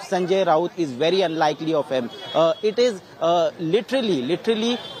tweet of Sanjay Raut is very unlikely of him. It is literally,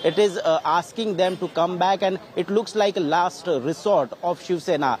 it is asking them to come back, and it looks like a last resort of Shiv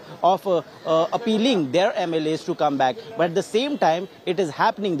Sena, of appealing their MLAs to come back. But at the same time, it is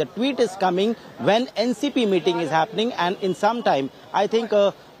happening. The tweet is coming when NCP meeting is happening, and in some time, I think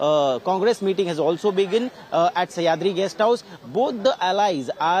Congress meeting has also begun at Sahyadri Guest House. Both the allies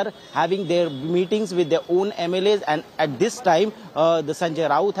are having their meetings with their own MLAs, and at this time, the Sanjay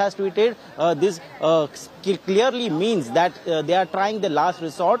Raut has tweeted, this clearly means that they are trying the last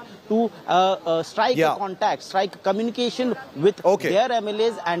resort to strike a contact, strike communication with their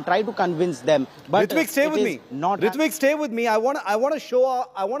MLAs and try to convince them. But Ritwik, stay with me. Ritwik, stay with me. I want to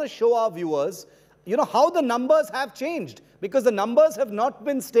show our viewers, how the numbers have changed, because the numbers have not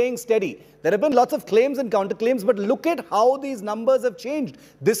been staying steady. There have been lots of claims and counterclaims, but look at how these numbers have changed.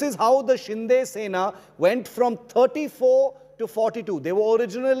 This is how the Shinde Sena went from 34 to 42. They were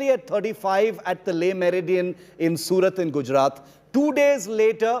originally at 35 at the Leh Meridian in Surat in Gujarat. 2 days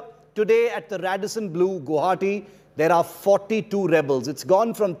later, today at the Radisson Blu, Guwahati, there are 42 rebels. It's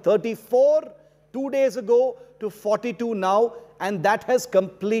gone from 34 2 days ago to 42 now, and that has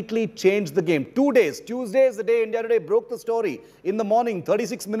completely changed the game. 2 days. Tuesday is the day India Today broke the story in the morning,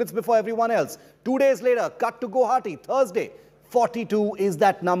 36 minutes before everyone else. 2 days later, cut to Guwahati, Thursday. 42 is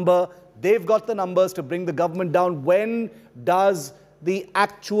that number. They've got the numbers to bring the government down. When does the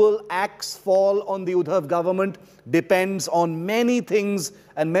actual axe fall on the Uddhav government? Depends on many things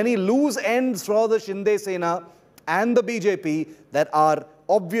and many loose ends for the Shinde Sena and the BJP that are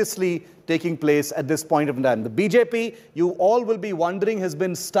obviously taking place at this point of time. The BJP, you all will be wondering, has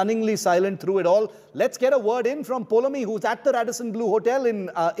been stunningly silent through it all. Let's get a word in from Polami, who's at the Radisson Blu Hotel in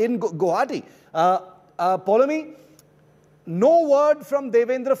Guwahati. Polami, no word from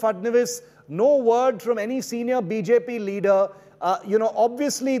Devendra Fadnavis no word from any senior BJP leader.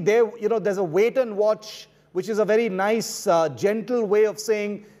 Obviously there's a wait and watch, which is a very nice, gentle way of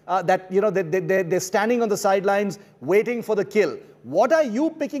saying that, they're standing on the sidelines waiting for the kill. What are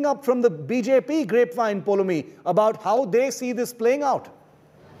you picking up from the BJP grapevine, Polomi, about how they see this playing out?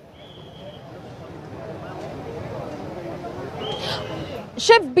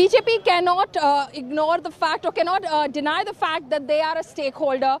 Shiv, BJP cannot ignore the fact or cannot deny the fact that they are a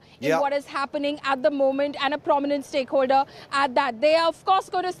stakeholder in what is happening at the moment, and a prominent stakeholder at that. They are, of course,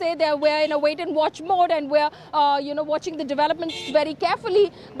 going to say that we're in a wait and watch mode and we're, watching the developments very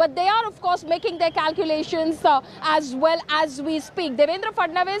carefully. But they are, of course, making their calculations as well as we speak. Devendra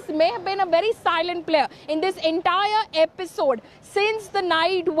Fadnavis may have been a very silent player in this entire episode since the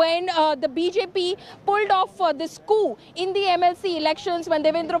night when the BJP pulled off this coup in the MLC elections. When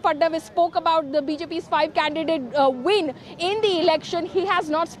Devendra Fadnavis spoke about the BJP's 5-candidate win in the election, he has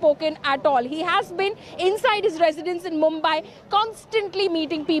not spoken at all. He has been inside his residence in Mumbai, constantly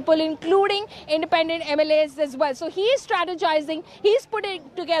meeting people, including independent MLAs as well. So he is strategizing. He's putting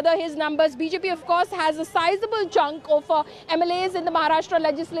together his numbers. BJP, of course, has a sizable chunk of MLAs in the Maharashtra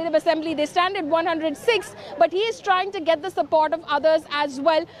Legislative Assembly. They stand at 106, but he is trying to get the support of others as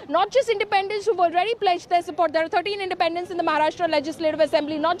well. Not just independents who've already pledged their support. There are 13 independents in the Maharashtra Legislative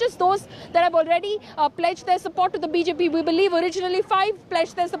Assembly, not just those that have already pledged their support to the BJP. We believe originally 5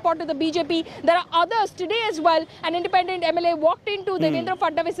 pledged their support to the BJP. There are others today as well. An independent MLA walked into Devendra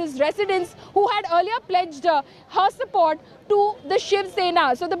Fadnavis's residence who had earlier pledged her support to the Shiv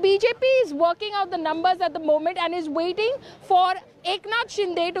Sena. So the BJP is working out the numbers at the moment and is waiting for Eknath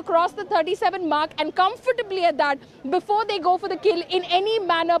Shinde to cross the 37 mark, and comfortably at that, before they go for the kill in any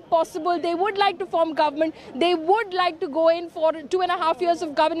manner possible. They would like to form government. They would like to go in for 2.5 years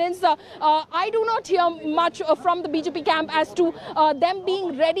of governance. I do not hear much from the BJP camp as to them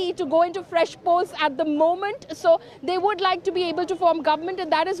being ready to go into fresh polls at the moment. So they would like to be able to form government,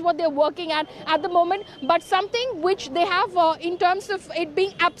 and that is what they're working at the moment. But something which they have in terms of it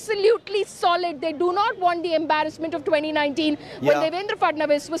being absolutely solid, they do not want the embarrassment of 2019 when Devendra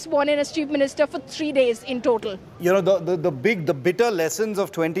Fadnavis was sworn in as Chief Minister for 3 days in total. The bitter lessons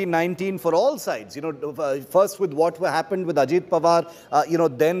of 2019 for all sides. First with what happened with Ajit Pawar,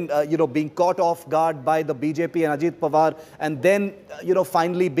 then being caught off guard by the BJP and Ajit Pawar, and then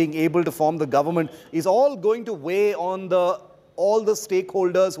finally being able to form the government is all going to weigh on all the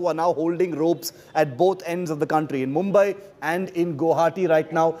stakeholders who are now holding ropes at both ends of the country, in Mumbai and in Guwahati right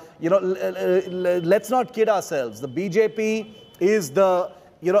now. Let's not kid ourselves. The BJP is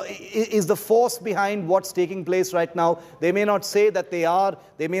the force behind what's taking place right now. They may not say that they are,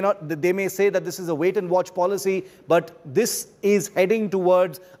 they may say that this is a wait and watch policy, but this is heading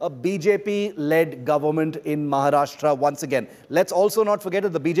towards a BJP-led government in Maharashtra once again. Let's also not forget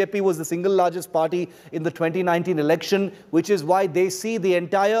that the BJP was the single largest party in the 2019 election, which is why they see the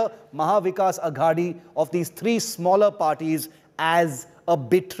entire Mahavikas Aghadi of these 3 smaller parties as a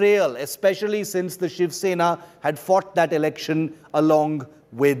betrayal, especially since the Shiv Sena had fought that election along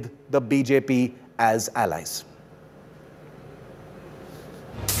with the BJP as allies.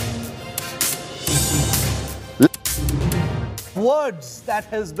 Words that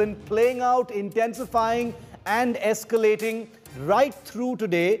has been playing out, intensifying and escalating right through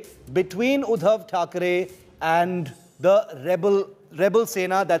today between Uddhav Thackeray and the rebel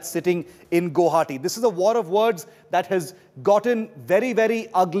Sena that's sitting in Guwahati. This is a war of words that has gotten very, very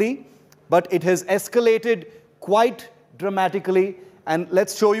ugly, but it has escalated quite dramatically. And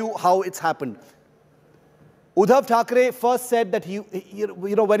let's show you how it's happened. Uddhav Thackeray first said that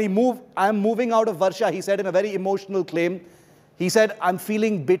when I'm moving out of Varsha, he said in a very emotional claim, he said, I'm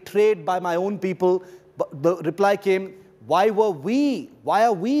feeling betrayed by my own people. But the reply came, why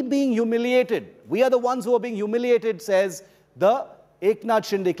are we being humiliated? We are the ones who are being humiliated, says the Eknath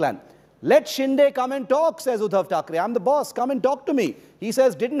Shinde clan. Let Shinde come and talk, says Uddhav Thackeray. I'm the boss, come and talk to me. He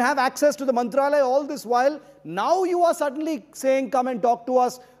says, didn't have access to the Mantralaya all this while. Now you are suddenly saying, come and talk to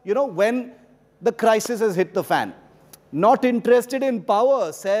us, when the crisis has hit the fan. Not interested in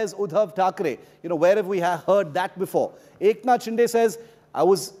power, says Uddhav Thackeray. Where have we heard that before? Eknath Shinde says,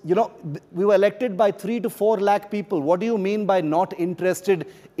 we were elected by 3 to 4 lakh people. What do you mean by not interested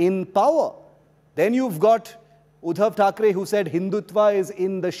in power? Then you've got Uddhav Thackeray, who said Hindutva is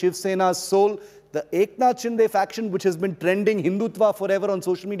in the Shiv Sena's soul. The Eknath Shinde faction, which has been trending Hindutva forever on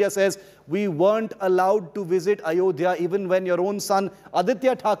social media, says we weren't allowed to visit Ayodhya even when your own son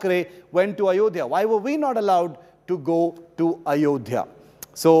Aditya Thackeray went to Ayodhya. Why were we not allowed to go to Ayodhya?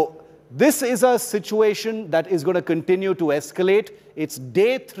 So this is a situation that is going to continue to escalate. It's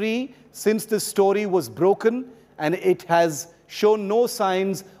day 3 since this story was broken, and it has show no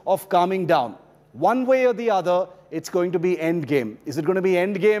signs of calming down. One way or the other, it's going to be endgame. Is it going to be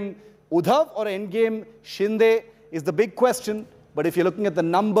endgame Uddhav or endgame Shinde is the big question. But if you're looking at the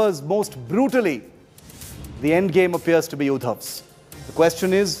numbers most brutally, the endgame appears to be Uddhav's. The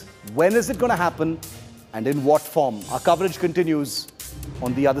question is, when is it going to happen and in what form? Our coverage continues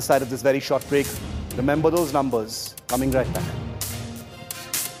on the other side of this very short break. Remember those numbers. Coming right back.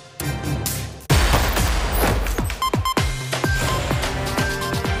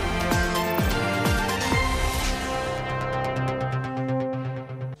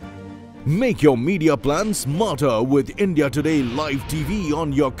 Make your media plan smarter with India Today Live TV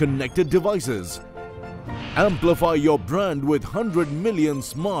on your connected devices. Amplify your brand with 100 million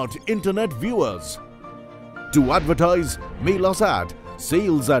smart internet viewers. To advertise, mail us at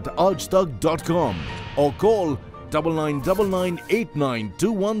sales@aajtak.com or call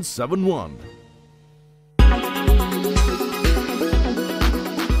 9999892171.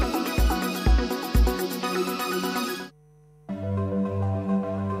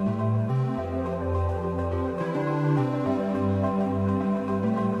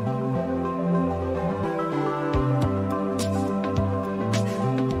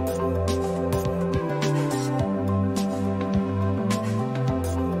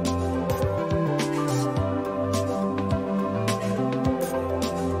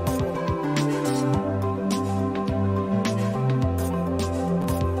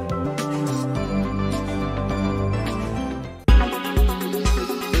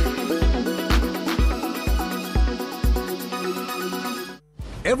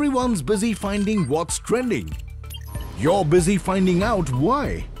 Everyone's busy finding what's trending. You're busy finding out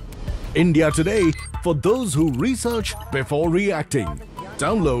why. India Today, for those who research before reacting.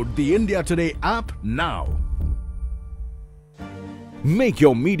 Download the India Today app now. Make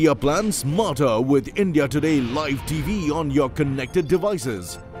your media plan smarter with India Today Live TV on your connected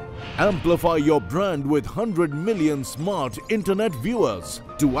devices. Amplify your brand with 100 million smart internet viewers.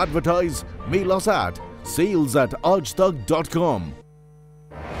 To advertise, mail us at sales@aajtak.com.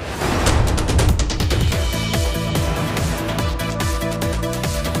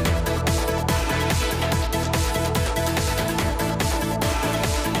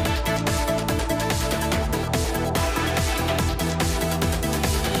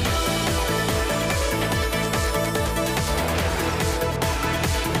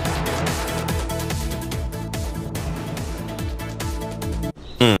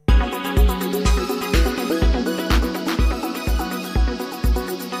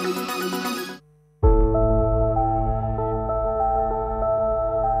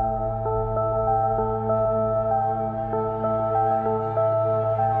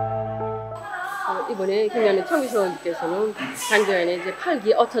 이번에 경기하는 총기소원께서는 장기간에 이제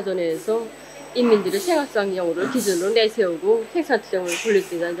 8기 어터전에서 인민들의 생활상용을 기준으로 내세우고 생산투쟁을 돌릴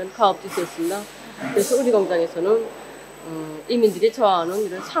수 있는 가업도 있었습니다. 그래서 우리 공장에서는 인민들이 좋아하는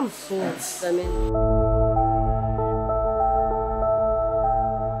이런 샴푸, 그다음에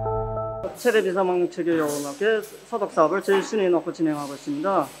체레비사망체계연합회 소독사업을 제일 순위에 놓고 진행하고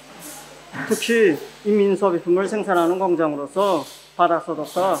있습니다. 특히 인민소비품을 생산하는 공장으로서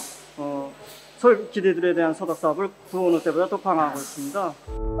바닥소독과 기대들에 대한 소독 사업을 그 어느 때보다 더 강화하고 있습니다.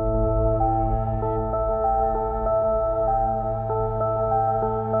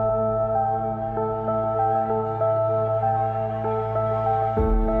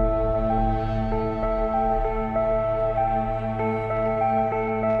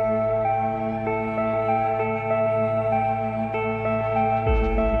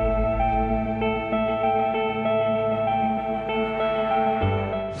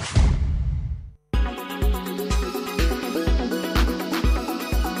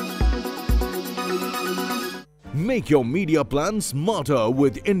 Make your media plan smarter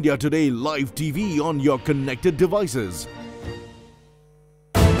with India Today Live TV on your connected devices.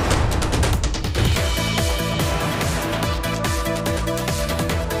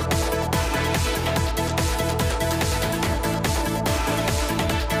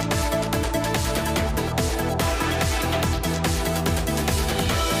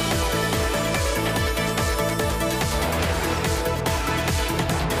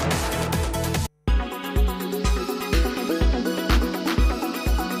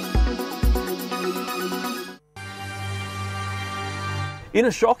 In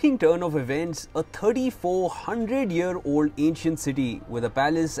a shocking turn of events, a 3,400-year-old ancient city with a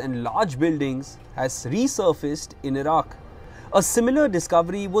palace and large buildings has resurfaced in Iraq. A similar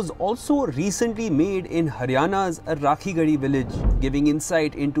discovery was also recently made in Haryana's Rakhigadi village, giving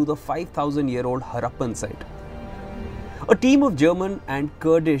insight into the 5,000-year-old Harappan site. A team of German and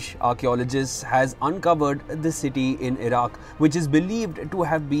Kurdish archaeologists has uncovered the city in Iraq, which is believed to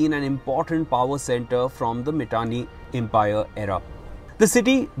have been an important power center from the Mitanni Empire era. The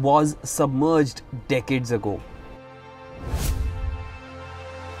city was submerged decades ago.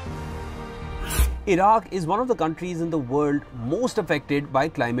 Iraq is one of the countries in the world most affected by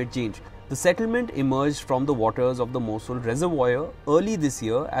climate change. The settlement emerged from the waters of the Mosul reservoir early this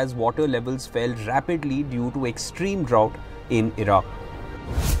year as water levels fell rapidly due to extreme drought in Iraq.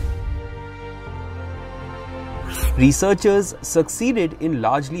 Researchers succeeded in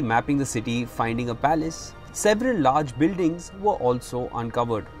largely mapping the city, finding a palace. Several large buildings were also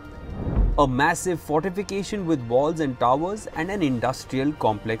uncovered. A massive fortification with walls and towers and an industrial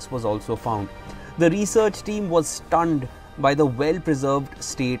complex was also found. The research team was stunned by the well-preserved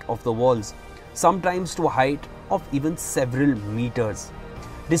state of the walls, sometimes to a height of even several meters.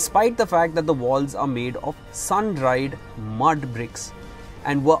 Despite the fact that the walls are made of sun-dried mud bricks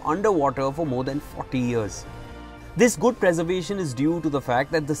and were underwater for more than 40 years. This good preservation is due to the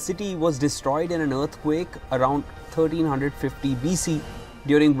fact that the city was destroyed in an earthquake around 1350 BC,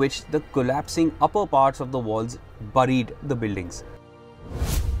 during which the collapsing upper parts of the walls buried the buildings.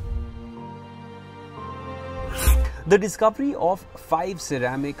 The discovery of 5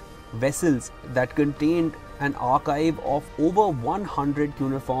 ceramic vessels that contained an archive of over 100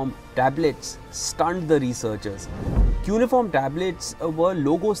 cuneiform tablets stunned the researchers. Cuneiform tablets were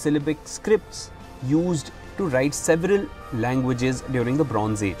logosyllabic scripts used to write several languages during the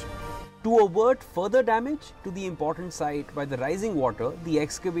Bronze Age. To avert further damage to the important site by the rising water, the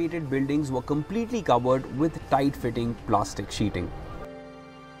excavated buildings were completely covered with tight-fitting plastic sheeting.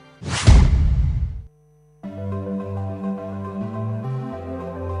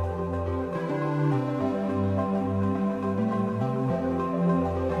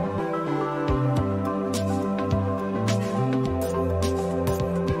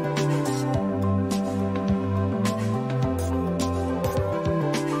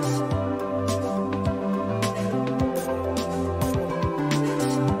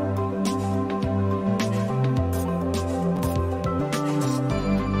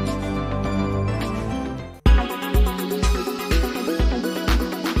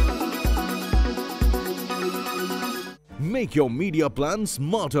 Make your media plan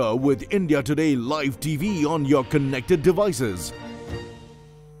smarter with India Today Live TV on your connected devices.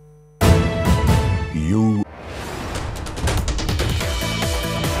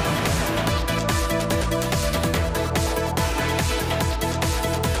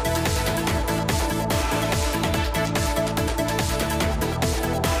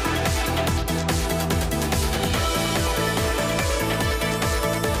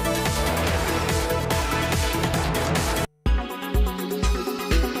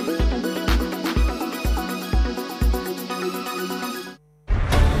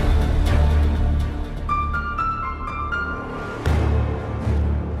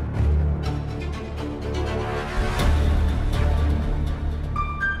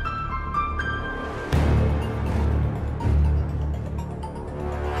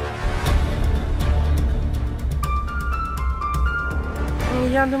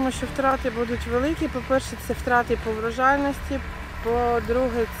 Я думаю, що втрати будуть великі. По-перше, це втрати по врожайності,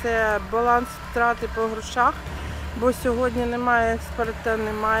 по-друге, це баланс втрати по грошах, бо сьогодні немає експорту,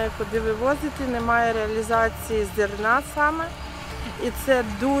 немає куди вивозити, немає реалізації зерна саме. І це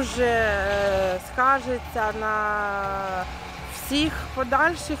дуже скажеться на всіх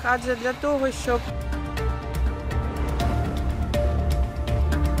подальших, адже для того, щоб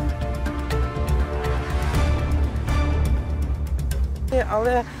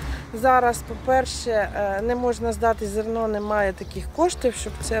але зараз, по-перше, не можна здати зерно, немає таких коштів,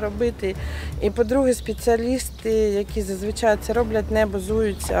 щоб це робити. І, по-друге, спеціалісти, які зазвичай це роблять, не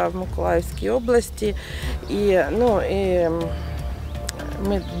базуються в Миколаївській області. І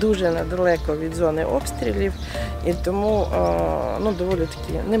ми дуже недалеко від зони обстрілів, і тому доволі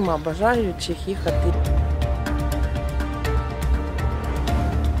таки нема бажаючих їхати.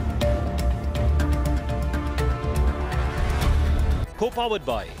 Co-powered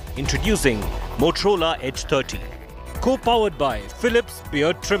by introducing Motorola Edge 30. Co-powered by Philips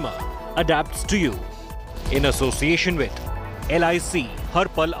Beard Trimmer adapts to you. In association with LIC हर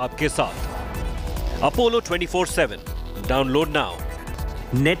पल आपके साथ. Apollo 24/7. Download now.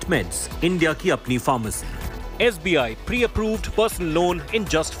 NetMeds India की अपनी pharmacy. SBI pre-approved personal loan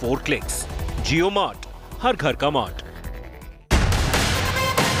in just 4 clicks. JioMart हर घर का mart.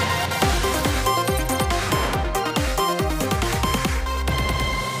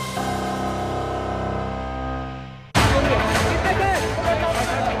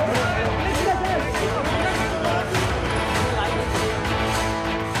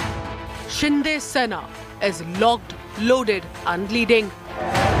 Shinde Sena is locked, loaded and leading.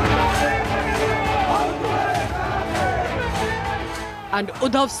 And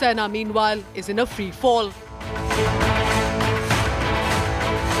Uddhav Sena, meanwhile, is in a free fall.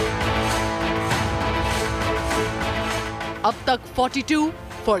 Up tak 42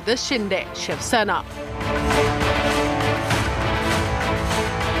 for the Shinde Shiv Sena.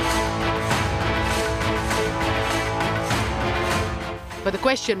 But the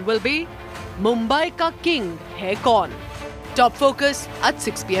question will be, Mumbai ka king hai kaun? Top focus at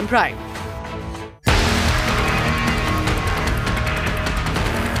 6 p.m. prime.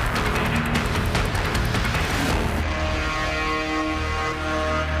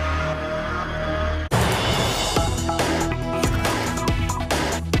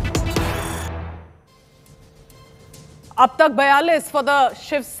 Up tak 42 for the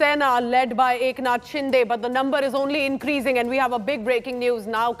Shiv Sena led by Eknath Shinde, but the number is only increasing, and we have a big breaking news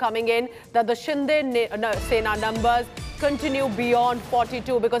now coming in that the Shinde Sena numbers continue beyond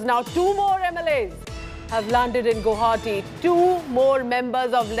 42 because now 2 more MLAs have landed in Guwahati. 2 more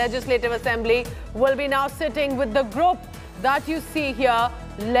members of Legislative Assembly will be now sitting with the group that you see here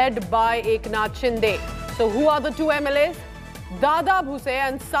led by Eknath Shinde. So who are the 2 MLAs? Dada Bhuse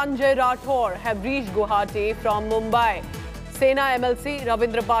and Sanjay Rathore have reached Guwahati from Mumbai. Sena MLC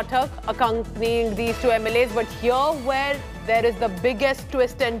Ravindra Pathak accompanying these 2 MLAs. But here where there is the biggest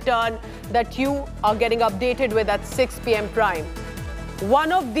twist and turn that you are getting updated with at 6 p.m. prime.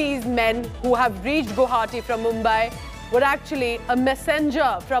 One of these men who have reached Guwahati from Mumbai were actually a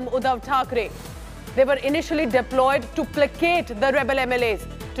messenger from Uddhav Thackeray. They were initially deployed to placate the rebel MLAs.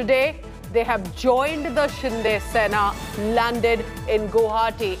 Today, they have joined the Shinde Sena, landed in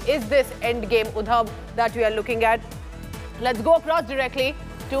Guwahati. Is this endgame, Uddhav, that we are looking at? Let's go across directly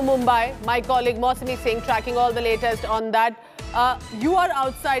to Mumbai. My colleague Mausami Singh tracking all the latest on that. You are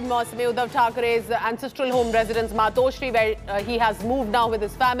outside Mausami, Uddhav Thackeray's ancestral home residence, Matoshree, where he has moved now with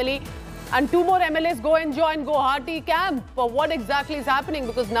his family. And 2 more MLAs go and join Guwahati camp. But what exactly is happening?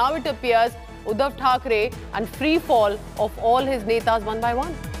 Because now it appears Uddhav Thackeray and free fall of all his netas one by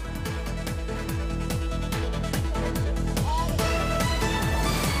one.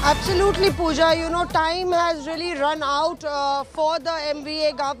 Absolutely, Pooja. You know, time has really run out for the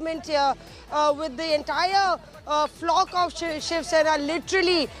MVA government here with the entire flock of Shiv Sena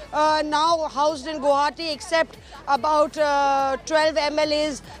literally now housed in Guwahati, except about 12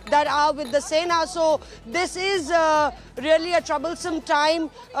 MLAs that are with the Sena. So this is really a troublesome time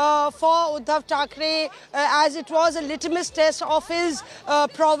for Uddhav Thackeray, as it was a litmus test of his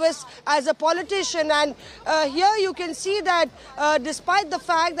prowess as a politician. And here you can see that despite the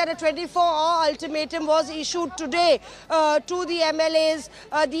fact that a 24-hour ultimatum was issued today to the MLAs,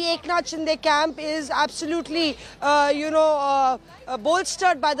 the Eknath Shinde camp is absolutely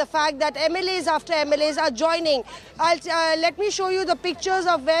bolstered by the fact that MLAs after MLAs are joining. Let me show you the pictures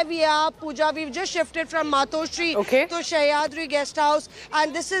of where we are, Pooja. We've just shifted from Matoshree to Shiv guest house,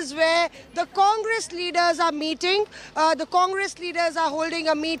 and this is where the Congress leaders are meeting. The Congress leaders are holding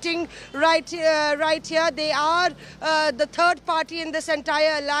a meeting right here. They are the third party in this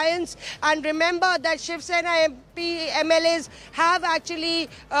entire alliance, and remember that Shiv Sena MLAs have actually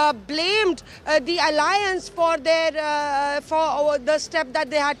blamed the alliance for their for the step that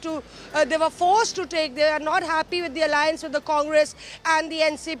they were forced to take. They are not happy with the alliance with the Congress and the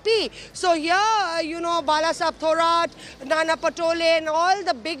NCP. So here, Balasaheb Thorat, Nana Patole and all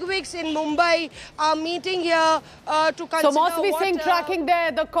the bigwigs in Mumbai are meeting here to consider. So Mausami Singh tracking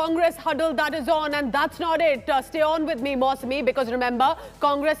there, the Congress huddle that is on, and that's not it. Stay on with me, Mausami, because remember,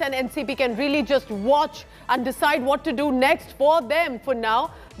 Congress and NCP can really just watch and decide what to do next for them. For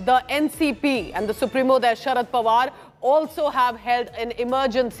now, the NCP and the Supremo there, Sharad Pawar, also have held an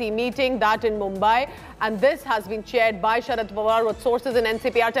emergency meeting that in Mumbai, and this has been chaired by Sharad Pawar. What sources in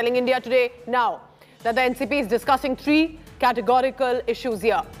NCP are telling India Today now that the NCP is discussing 3 categorical issues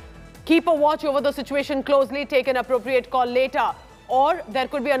here. Keep a watch over the situation closely, take an appropriate call later, or there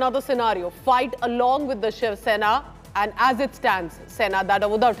could be another scenario, fight along with the Shiv Sena and as it stands, Sena, that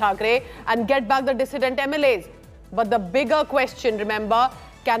of Uddhav Thackeray, and get back the dissident MLAs. But the bigger question, remember,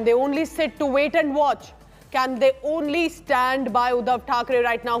 can they only sit to wait and watch? Can they only stand by Uddhav Thackeray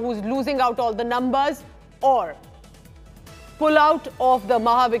right now, who's losing out all the numbers, or pull out of the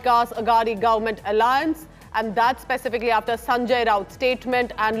Mahavikas Aghadi government alliance? And that specifically after Sanjay Raut's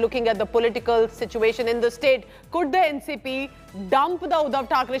statement and looking at the political situation in the state. Could the NCP dump the Uddhav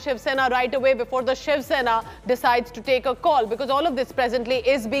Thackeray Shiv Sena right away before the Shiv Sena decides to take a call? Because all of this presently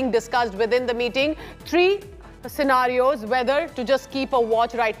is being discussed within the meeting. 3 scenarios, whether to just keep a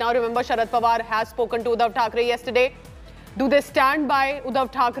watch right now. Remember, Sharad Pawar has spoken to Uddhav Thackeray yesterday. Do they stand by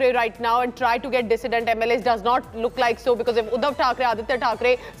Uddhav Thackeray right now and try to get dissident MLAs? Does not look like so, because if Uddhav Thackeray, Aditya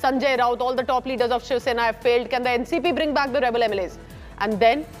Thackeray, Sanjay Raut, all the top leaders of Shiv Sena have failed, can the NCP bring back the rebel MLAs? And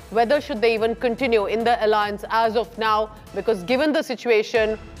then, whether should they even continue in the alliance as of now? Because given the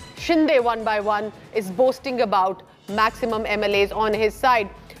situation, Shinde one by one is boasting about maximum MLAs on his side.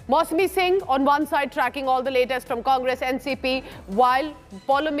 Mausami Singh on one side tracking all the latest from Congress, NCP, while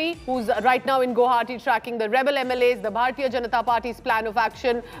Polami, who's right now in Guwahati, tracking the rebel MLAs, the Bharatiya Janata Party's plan of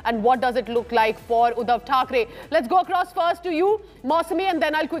action, and what does it look like for Uddhav Thackeray. Let's go across first to you, Mausami, and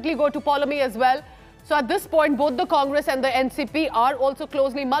then I'll quickly go to Polami as well. So at this point, both the Congress and the NCP are also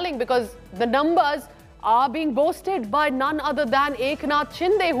closely mulling, because the numbers are being boasted by none other than Eknath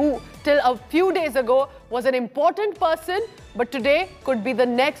Shinde, who till a few days ago was an important person, but today could be the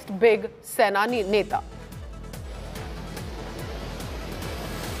next big Sena Neta.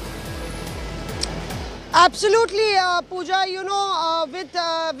 Absolutely, Pooja. You know, with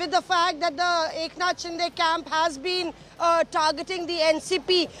the fact that the Eknath Shinde camp has been targeting the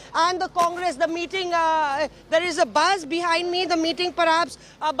NCP and the Congress, the meeting, there is a buzz behind me, the meeting perhaps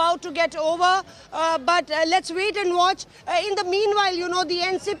about to get over, but let's wait and watch. In the meanwhile, you know, the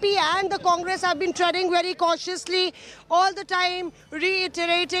NCP and the Congress have been treading very cautiously all the time,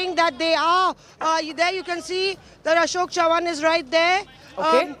 reiterating that they are, there you can see that Ashok Chavan is right there.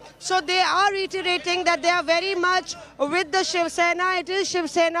 Okay. So they are reiterating that they are very much with the Shiv Sena. It is Shiv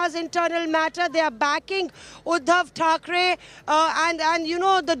Sena's internal matter. They are backing Uddhav Thackeray, and you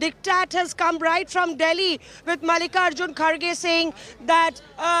know, the diktat has come right from Delhi, with Mallikarjun Kharge saying that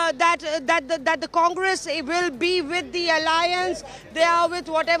that the Congress will be with the alliance. They are with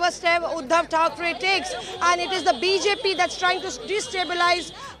whatever step Uddhav Thackeray takes, and it is the BJP that's trying to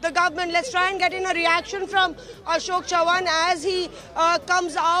destabilize the government. Let's try and get in a reaction from Ashok Chavan as he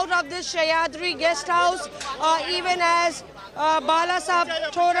comes out of this Sahyadri guest house, even as Bala Sahab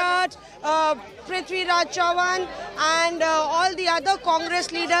Thorat, Prithviraj Chavan, and all the other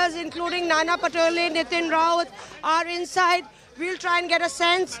Congress leaders, including Nana Patole, Nitin Raut, are inside. We'll try and get a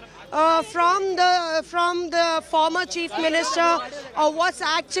sense from the former Chief Minister of what's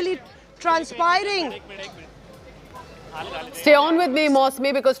actually transpiring. Stay on with me,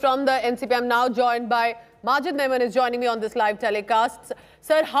 Mausami, because from the NCP, I'm now joined by Majid Memon is joining me on this live telecast.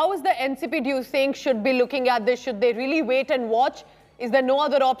 Sir, how is the NCP, do you think, should be looking at this? Should they really wait and watch? Is there no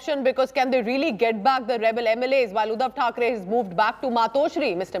other option? Because can they really get back the rebel MLAs while Uddhav Thackeray has moved back to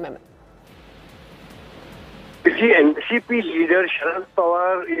Matoshree, Mr. Memon? You see, NCP leader Sharad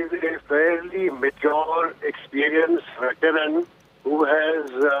Pawar is a fairly mature, experienced veteran who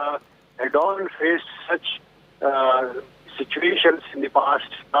has head-on faced such situations in the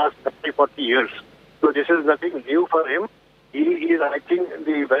past 30-40 years. So this is nothing new for him. He is, I think,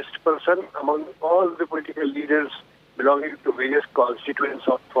 the best person among all the political leaders belonging to various constituents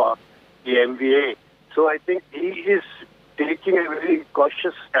of the MVA. So I think he is taking a very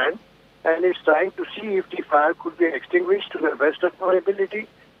cautious stand and is trying to see if the fire could be extinguished to the best of our ability.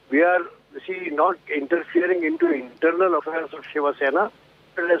 We are, not interfering into internal affairs of Shiv Sena.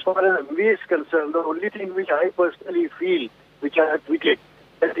 But as far as MVA is concerned, the only thing which I personally feel, which I have tweeted,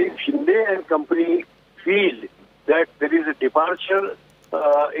 that if Shinde and company feel that there is a departure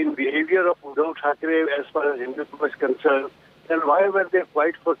in behavior of Uddhav Thackeray as far as Hindutva is concerned, then why were they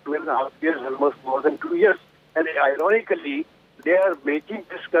quiet for 2.5 years, almost more than 2 years? And ironically, they are making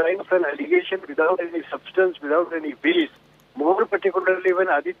this kind of an allegation without any substance, without any base, more particularly when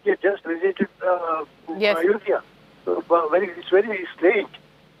Aditya just visited Ayodhya. So, it's very strange.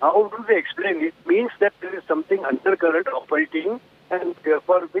 How do they explain? It means that there is something undercurrent operating, and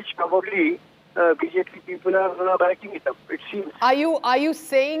for which probably BJP people are backing it up, it seems. Are you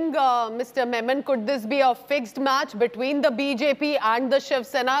saying, Mr. Memon, could this be a fixed match between the BJP and the Shiv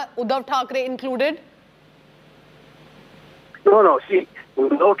Sena, Uddhav Thackeray included? No. See,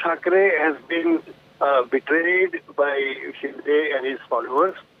 Uddhav Thackeray has been betrayed by Shinde and his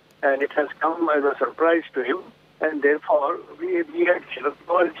followers, and it has come as a surprise to him. And therefore, we had Sharad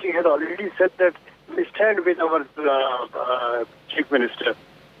Pawar had already said that we stand with our Chief Minister.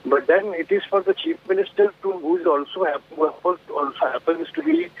 But then it is for the Chief Minister who also happens to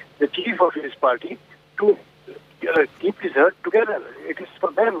be the chief of his party, to keep his herd together. It is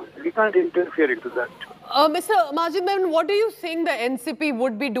for them. We can't interfere into that. Mr. Majid Memon, what do you think the NCP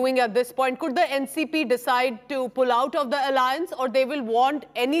would be doing at this point? Could the NCP decide to pull out of the alliance, or they will want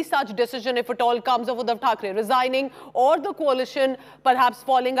any such decision, if at all comes, of Uddhav Thackeray resigning, or the coalition perhaps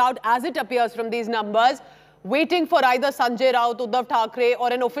falling out, as it appears from these numbers, waiting for either Sanjay Raut, Uddhav Thackeray,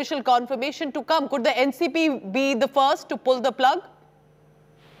 or an official confirmation to come? Could the NCP be the first to pull the plug?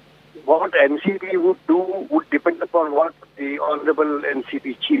 what NCP would do would depend upon what the Honorable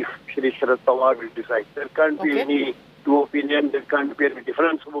NCP Chief, Shri Sharad Pawar, will decide. There can't be any two opinion, there can't be any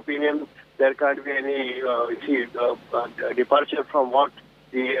difference of opinion, there can't be any departure from what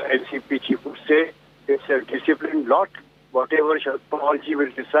the NCP Chief would say. It's a disciplined lot. Whatever Sharad Pawar ji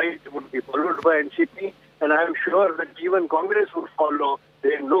will decide would be followed by NCP, and I am sure that even Congress would follow.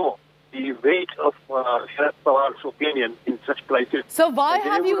 They know the weight of Sharad Pawar's opinion in such places. So why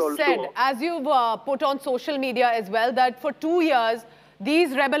have you said, as you've put on social media as well, that for 2 years,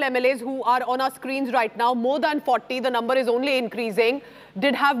 these rebel MLAs who are on our screens right now, more than 40, the number is only increasing,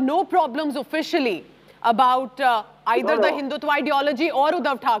 did have no problems officially about either the Hindutva ideology or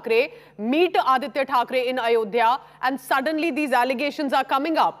Uddhav Thackeray, meet Aditya Thackeray in Ayodhya, and suddenly these allegations are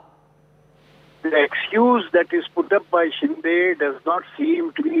coming up? The excuse that is put up by Shinde does not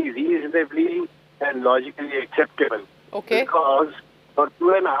seem to be reasonably and logically acceptable. Because for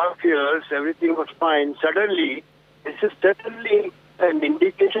 2.5 years, everything was fine. Suddenly, this is certainly an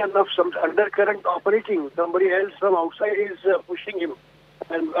indication of some undercurrent operating. Somebody else from outside is pushing him.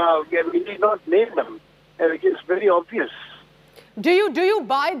 And we did not name them. It is very obvious. Do you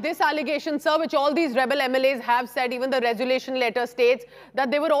buy this allegation, sir, which all these rebel MLAs have said? Even the resolution letter states that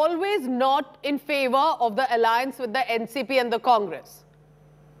they were always not in favor of the alliance with the NCP and the Congress.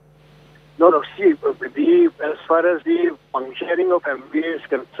 No, see, as far as the functioning of MVA is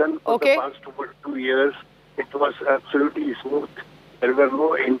concerned, for the past 2 years, it was absolutely smooth. There were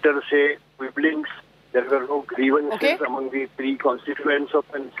no inter-se quibblings. There were no grievances among the 3 constituents of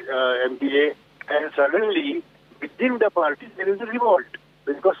MVA. And suddenly, within the party, there is a revolt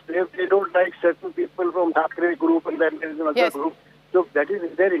because they don't like certain people from Thackeray group, and then there is another group. So that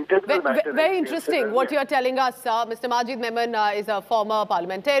is their internal matter. Very interesting what you're telling us. Mr. Majid Memon is a former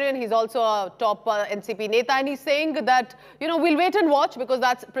parliamentarian. He's also a top NCP neta, and he's saying that, you know, we'll wait and watch because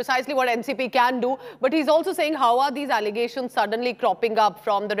that's precisely what NCP can do. But he's also saying how are these allegations suddenly cropping up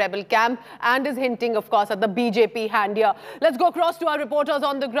from the rebel camp, and is hinting, of course, at the BJP hand here. Let's go across to our reporters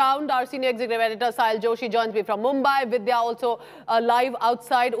on the ground. Our senior executive editor, Sahil Joshi, joins me from Mumbai. Vidya also live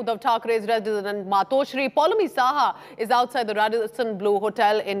outside Uddhav Thackeray's residence, Matoshree. Poulomi Saha is outside the Radisson Blue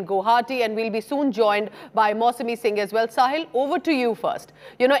Hotel in Guwahati, and we'll be soon joined by Mausami Singh as well. Sahil, over to you first.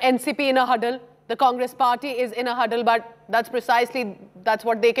 You know, NCP in a huddle, the Congress party is in a huddle, but that's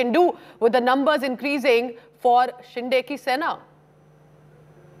what they can do with the numbers increasing for Shinde ki Sena.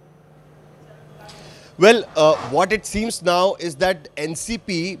 Well, what it seems now is that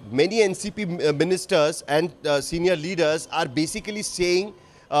many NCP ministers and senior leaders are basically saying,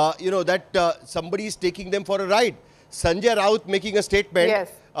 that somebody is taking them for a ride. Sanjay Raut making a statement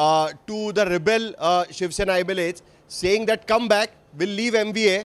to the rebel Shiv Sena MLAs saying that come back, we'll leave MVA